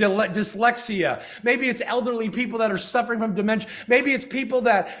it's this dyslexia. Maybe it's elderly people that are suffering from dementia. Maybe it's people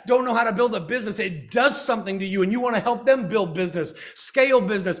that don't know how to build a business. It does something to you and you want to help them build business, scale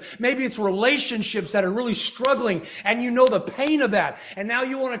business. Maybe it's relationships that are really struggling and you know the pain of that. And now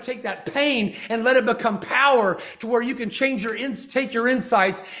you want to take that pain and let it become power to where you can change take your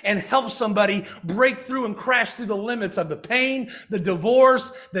insights and help somebody break through and crash through the limits of the pain, the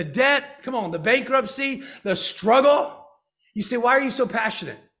divorce, the debt, come on, the bankruptcy, the struggle. You say, why are you so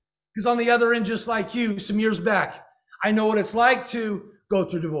passionate? Because on the other end, just like you, some years back, I know what it's like to go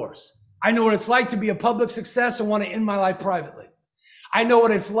through divorce. I know what it's like to be a public success and want to end my life privately. I know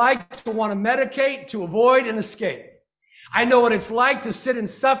what it's like to want to medicate, to avoid and escape. I know what it's like to sit and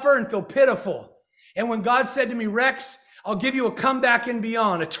suffer and feel pitiful. And when God said to me, Rex, I'll give you a comeback and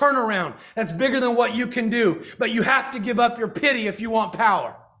beyond, a turnaround that's bigger than what you can do. But you have to give up your pity if you want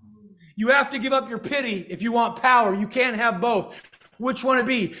power. You have to give up your pity if you want power. You can't have both. Which one it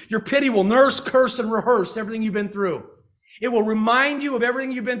be? Your pity will nurse, curse, and rehearse everything you've been through. It will remind you of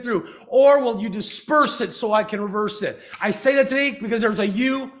everything you've been through. Or will you disperse it so I can reverse it? I say that today because there's a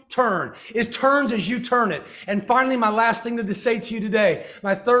U-turn. It turns as you turn it. And finally, my last thing to say to you today,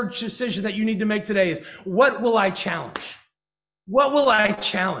 my third decision that you need to make today is, what will I challenge? What will I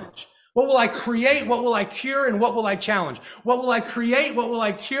challenge? What will I create? What will I cure? And what will I challenge? What will I create? What will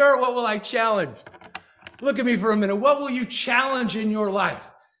I cure? What will I challenge? Look at me for a minute. What will you challenge in your life?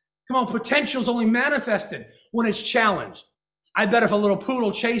 Come on, potential is only manifested when it's challenged. I bet if a little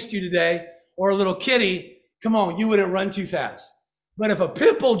poodle chased you today or a little kitty, come on, you wouldn't run too fast. But if a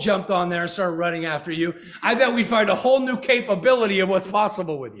pit bull jumped on there and started running after you, I bet we'd find a whole new capability of what's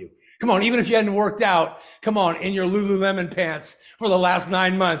possible with you. Come on, even if you hadn't worked out, come on, in your Lululemon pants for the last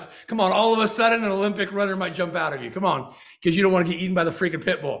 9 months, come on, all of a sudden an Olympic runner might jump out of you. Come on, because you don't want to get eaten by the freaking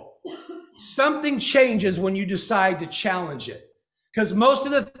pit bull. Something changes when you decide to challenge it. Because most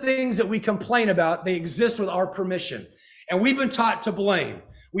of the things that we complain about, they exist with our permission. And we've been taught to blame.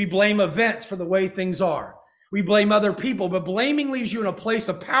 We blame events for the way things are. We blame other people, but blaming leaves you in a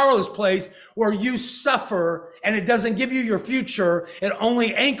powerless place where you suffer, and it doesn't give you your future. It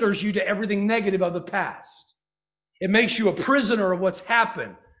only anchors you to everything negative of the past. It makes you a prisoner of what's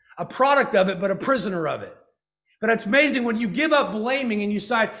happened, a product of it, but a prisoner of it. But it's amazing when you give up blaming and you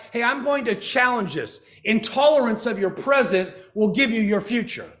decide, hey, I'm going to challenge this. Intolerance of your present will give you your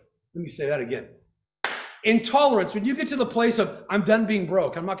future. Let me say that again. Intolerance, when you get to the place of, I'm done being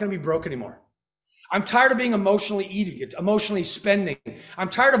broke. I'm not going to be broke anymore. I'm tired of being emotionally eating it, emotionally spending. I'm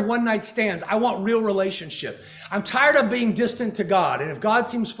tired of one night stands. I want real relationship. I'm tired of being distant to God. And if God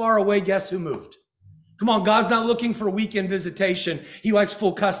seems far away, guess who moved? Come on, God's not looking for weekend visitation. He likes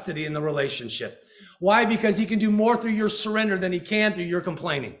full custody in the relationship. Why? Because he can do more through your surrender than he can through your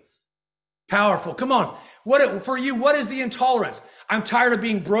complaining. Powerful. Come on. For you, what is the intolerance? I'm tired of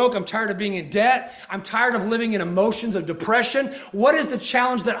being broke. I'm tired of being in debt. I'm tired of living in emotions of depression. What is the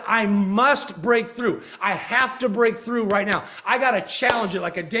challenge that I must break through? I have to break through right now. I got to challenge it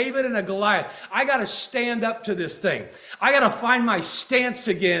like a David and a Goliath. I got to stand up to this thing. I got to find my stance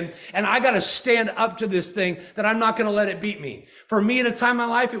again, and I got to stand up to this thing that I'm not going to let it beat me. For me at a time in my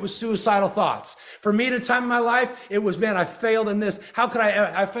life, it was suicidal thoughts. For me at a time in my life, it was, man, I failed in this. How could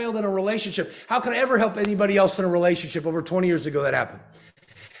I failed in a relationship. How could I ever help anybody else in a relationship? Over 20 years ago that happened.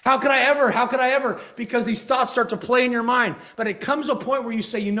 How could I ever? Because these thoughts start to play in your mind. But it comes a point where you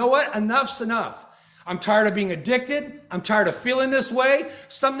say, you know what? Enough's enough. I'm tired of being addicted. I'm tired of feeling this way.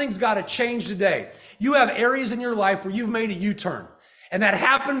 Something's got to change today. You have areas in your life where you've made a U-turn. And that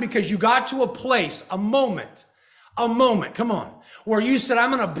happened because you got to a place, a moment, come on, where you said,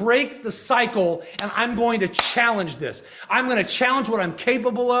 I'm going to break the cycle and I'm going to challenge this. I'm going to challenge what I'm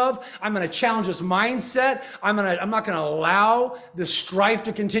capable of. I'm going to challenge this mindset. I'm not going to allow the strife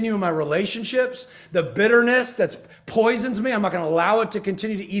to continue in my relationships, the bitterness that poisons me. I'm not going to allow it to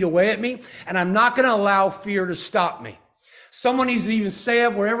continue to eat away at me. And I'm not going to allow fear to stop me. Someone needs to even say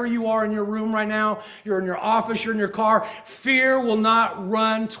it wherever you are in your room right now, you're in your office, you're in your car. Fear will not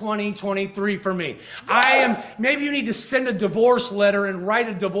run 2023 for me. Maybe you need to send a divorce letter and write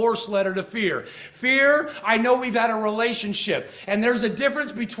a divorce letter to fear. Fear, I know we've had a relationship, and there's a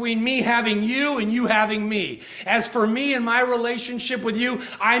difference between me having you and you having me. As for me and my relationship with you,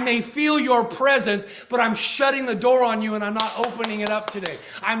 I may feel your presence, but I'm shutting the door on you and I'm not opening it up today.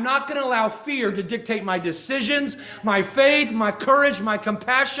 I'm not going to allow fear to dictate my decisions, my faith, my courage, my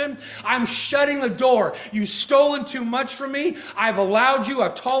compassion. I'm shutting the door. You've stolen too much from me. I've allowed you.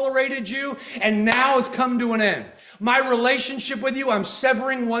 I've tolerated you. And now it's come to an end. My relationship with you, I'm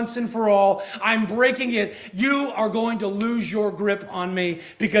severing once and for all. I'm breaking it. You are going to lose your grip on me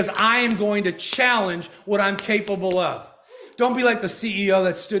because I am going to challenge what I'm capable of. Don't be like the CEO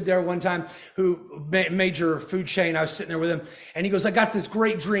that stood there one time who major food chain. I was sitting there with him and he goes, I got this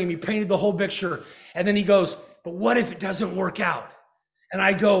great dream. He painted the whole picture. And then he goes, but what if it doesn't work out? And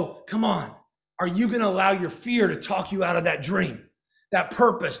I go, come on. Are you going to allow your fear to talk you out of that dream, that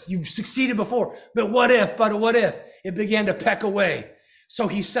purpose? You've succeeded before, but what if it began to peck away? So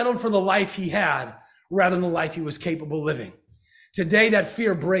he settled for the life he had rather than the life he was capable of living. Today, that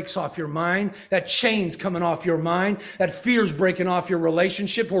fear breaks off your mind. That chain's coming off your mind. That fear's breaking off your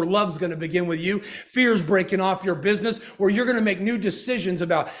relationship where love's going to begin with you. Fear's breaking off your business where you're going to make new decisions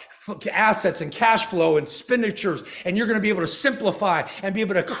about assets and cash flow and expenditures. And you're going to be able to simplify and be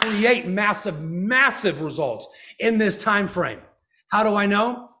able to create massive results in this time frame. How do I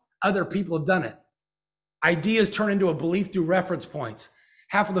know? Other people have done it. Ideas turn into a belief through reference points.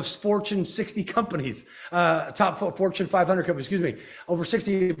 Half of the Fortune 60 companies, top Fortune 500 companies, over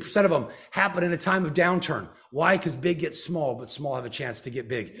 60% of them happen in a time of downturn. Why? Because big gets small, but small have a chance to get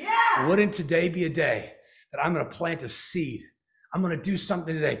big. Yeah. Wouldn't today be a day that I'm going to plant a seed? I'm going to do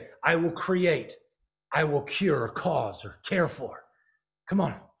something today. I will create, I will cure or cause or care for. Come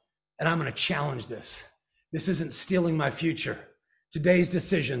on. And I'm going to challenge this. This isn't stealing my future. Today's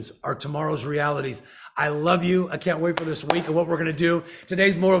decisions are tomorrow's realities. I love you. I can't wait for this week and what we're going to do.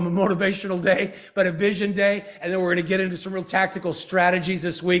 Today's more of a motivational day, but a vision day. And then we're going to get into some real tactical strategies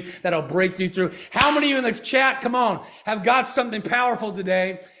this week that'll break you through. How many of you in the chat, come on, have got something powerful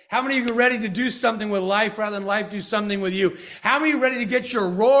today? How many of you are ready to do something with life rather than life do something with you? How many of you are ready to get your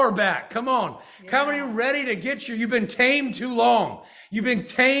roar back? Come on. Yeah. How many of you are ready to get you've been tamed too long. You've been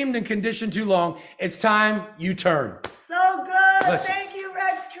tamed and conditioned too long. It's time you turn. So good. Thank you,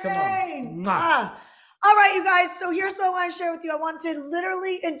 Rex Crane. All right, you guys. So here's what I want to share with you. I want to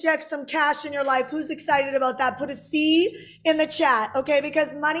literally inject some cash in your life. Who's excited about that? Put a C in the chat, okay?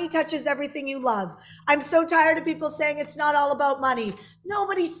 Because money touches everything you love. I'm so tired of people saying it's not all about money.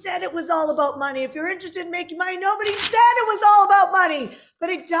 Nobody said it was all about money. If you're interested in making money, nobody said it was all about money.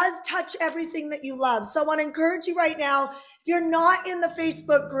 But it does touch everything that you love. So I want to encourage you right now. If you're not in the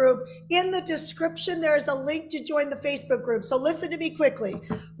Facebook group, in the description, there is a link to join the Facebook group. So listen to me quickly.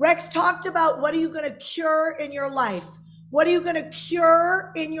 Rex talked about what are you going to cure in your life? What are you going to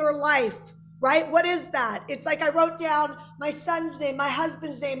cure in your life, right? What is that? It's like I wrote down my son's name, my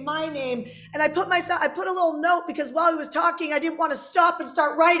husband's name, my name, and I put a little note because while he was talking, I didn't want to stop and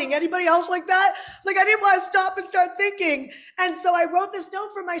start writing. Anybody else like that? Like I didn't want to stop and start thinking. And so I wrote this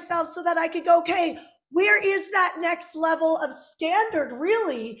note for myself so that I could go, okay, where is that next level of standard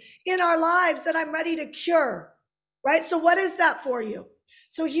really in our lives that I'm ready to cure, right? So what is that for you?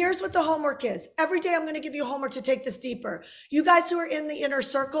 So here's what the homework is. Every day I'm going to give you homework to take this deeper. You guys who are in the inner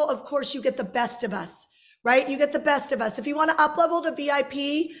circle, of course, you get the best of us, right? You get the best of us. If you want to up level to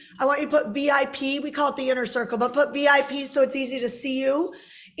VIP, I want you to put VIP. We call it the inner circle, but put VIP so it's easy to see you.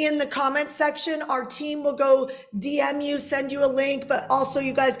 In the comments section, our team will go DM you, send you a link, but also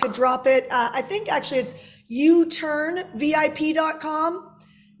you guys could drop it. I think actually it's uturnvip.com.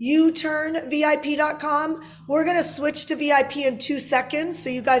 uturnvip.com. We're going to switch to VIP in 2 seconds. So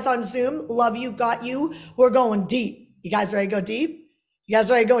you guys on Zoom, love you, got you. We're going deep. You guys ready to go deep? You guys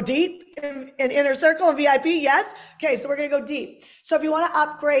ready to go deep in inner circle and VIP? Yes? Okay, so we're going to go deep. So if you want to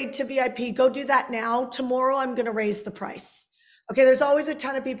upgrade to VIP, go do that now. Tomorrow, I'm going to raise the price. Okay, there's always a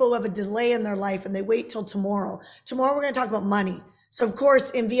ton of people who have a delay in their life and they wait till tomorrow. Tomorrow, we're going to talk about money. So of course,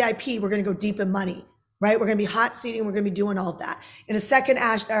 in VIP, we're going to go deep in money, right? We're going to be hot seating. We're going to be doing all of that. In a second,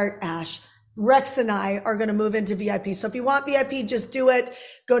 Rex and I are going to move into VIP. So if you want VIP, just do it.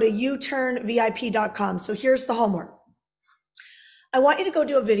 Go to uturnvip.com. So here's the homework. I want you to go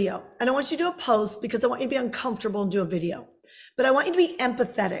do a video, and I want you to do a post because I want you to be uncomfortable and do a video, but I want you to be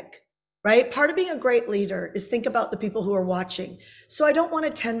empathetic. Right? Part of being a great leader is think about the people who are watching. So I don't want a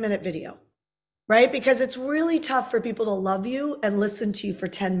 10-minute video, right? Because it's really tough for people to love you and listen to you for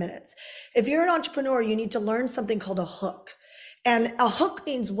 10 minutes. If you're an entrepreneur, you need to learn something called a hook. And a hook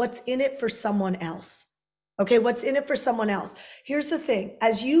means what's in it for someone else. Okay, what's in it for someone else? Here's the thing.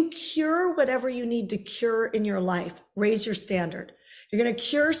 As you cure whatever you need to cure in your life, raise your standard. You're going to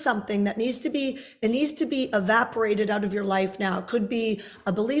cure something that needs to be evaporated out of your life now. It could be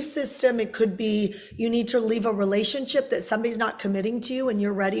a belief system. It could be you need to leave a relationship that somebody's not committing to you and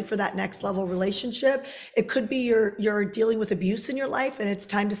you're ready for that next level relationship. It could be you're dealing with abuse in your life and it's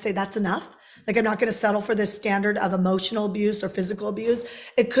time to say that's enough. Like I'm not going to settle for this standard of emotional abuse or physical abuse.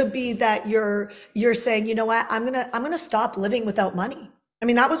 It could be that you're saying, you know what, I'm going to stop living without money. I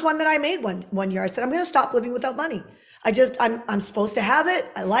mean, that was one that I made one year. I said, I'm going to stop living without money. I'm supposed to have it.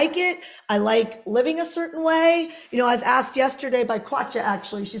 I like it. I like living a certain way. You know, I was asked yesterday by Kwacha,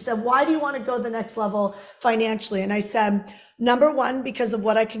 actually, she said, why do you want to go the next level financially? And I said, number one, because of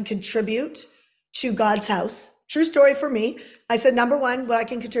what I can contribute to God's house. True story for me. I said, number one, what I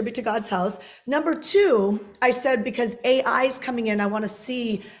can contribute to God's house. Number two, I said, because AI is coming in, I want to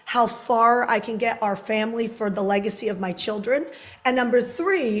see how far I can get our family for the legacy of my children. And number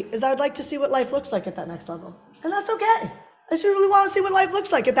three is I would like to see what life looks like at that next level. And that's okay. I just really want to see what life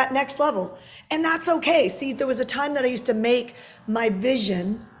looks like at that next level. And that's okay. See, there was a time that I used to make my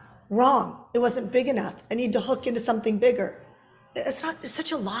vision wrong. It wasn't big enough. I need to hook into something bigger. It's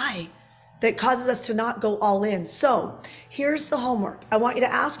such a lie that causes us to not go all in. So here's the homework. I want you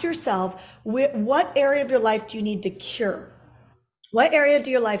to ask yourself, what area of your life do you need to cure? What area of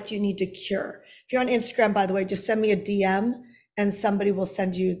your life do you need to cure? If you're on Instagram, by the way, just send me a DM and somebody will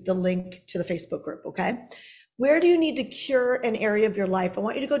send you the link to the Facebook group, okay? Where do you need to cure an area of your life? I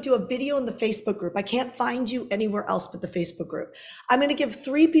want you to go do a video in the Facebook group. I can't find you anywhere else but the Facebook group. I'm going to give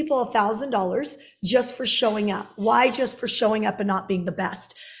 3 people $1,000 just for showing up. Why just for showing up and not being the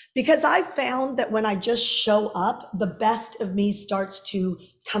best? Because I found that when I just show up, the best of me starts to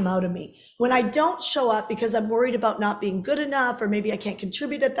come out of me. When I don't show up because I'm worried about not being good enough, or maybe I can't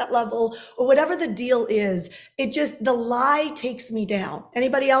contribute at that level, or whatever the deal is, the lie takes me down.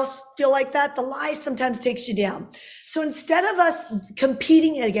 Anybody else feel like that? The lie sometimes takes you down. So instead of us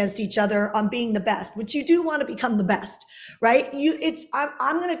competing against each other on being the best, which you do want to become the best, right?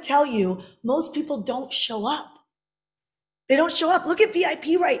 I'm going to tell you, most people don't show up. They don't show up. Look at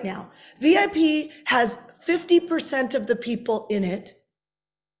VIP right now. VIP has 50% of the people in it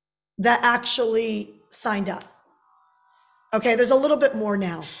that actually signed up. Okay, there's a little bit more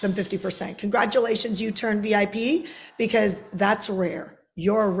now than 50%. Congratulations, you turned VIP, because that's rare.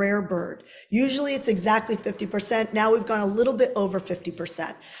 You're a rare bird. Usually it's exactly 50%. Now we've gone a little bit over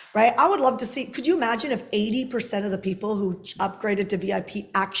 50%, right? I would love to see, could you imagine if 80% of the people who upgraded to VIP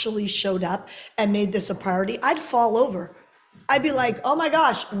actually showed up and made this a priority? I'd fall over. I'd be like, oh my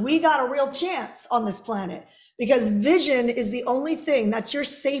gosh, we got a real chance on this planet. Because vision is the only thing that's your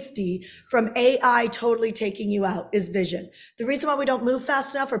safety from AI totally taking you out, is vision. The reason why we don't move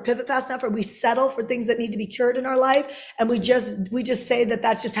fast enough or pivot fast enough, or we settle for things that need to be cured in our life, and we just say that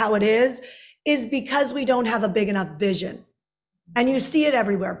that's just how it is because we don't have a big enough vision. And you see it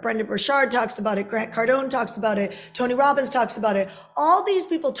everywhere. Brendan Burchard talks about it. Grant Cardone talks about it. Tony Robbins talks about it. All these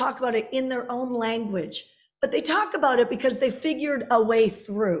people talk about it in their own language, but they talk about it because they figured a way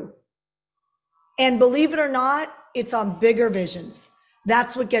through. And believe it or not, it's on bigger visions.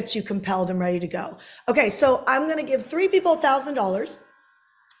 That's what gets you compelled and ready to go. Okay, so I'm going to give 3 people $1,000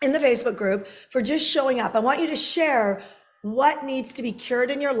 in the Facebook group for just showing up. I want you to share what needs to be cured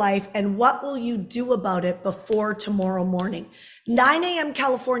in your life and what will you do about it before tomorrow morning. 9 a.m.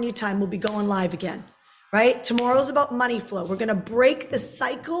 California time, we'll be going live again, right? Tomorrow's about money flow. We're going to break the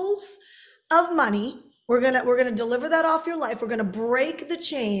cycles of money. We're going to deliver that off your life. We're going to break the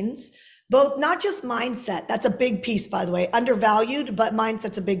chains. Both, not just mindset, that's a big piece, by the way, undervalued, but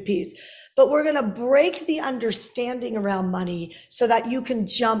mindset's a big piece. But we're going to break the understanding around money so that you can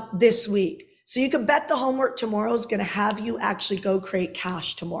jump this week. So you can bet the homework tomorrow is going to have you actually go create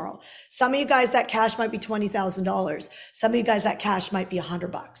cash tomorrow. Some of you guys, that cash might be $20,000. Some of you guys, that cash might be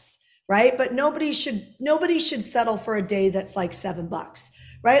 $100, right? But nobody should settle for a day that's like $7.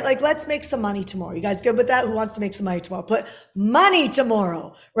 Right? Like, let's make some money tomorrow. You guys good with that? Who wants to make some money tomorrow? Put money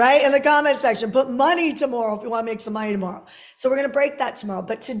tomorrow, right? In the comment section, put money tomorrow if you want to make some money tomorrow. So we're going to break that tomorrow.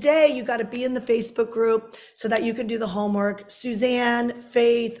 But today you got to be in the Facebook group so that you can do the homework. Suzanne,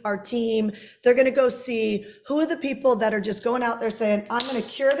 Faith, our team, they're going to go see who are the people that are just going out there saying, I'm going to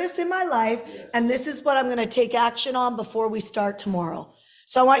cure this in my life. And this is what I'm going to take action on before we start tomorrow.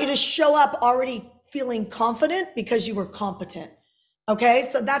 So I want you to show up already feeling confident because you were competent. Okay,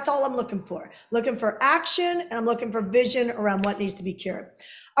 so that's all I'm looking for. Looking for action, and I'm looking for vision around what needs to be cured.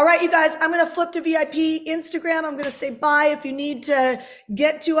 All right, you guys, I'm going to flip to VIP Instagram. I'm going to say bye. If you need to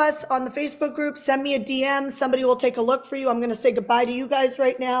get to us on the Facebook group, send me a DM. Somebody will take a look for you. I'm going to say goodbye to you guys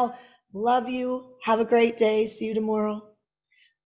right now. Love you. Have a great day. See you tomorrow.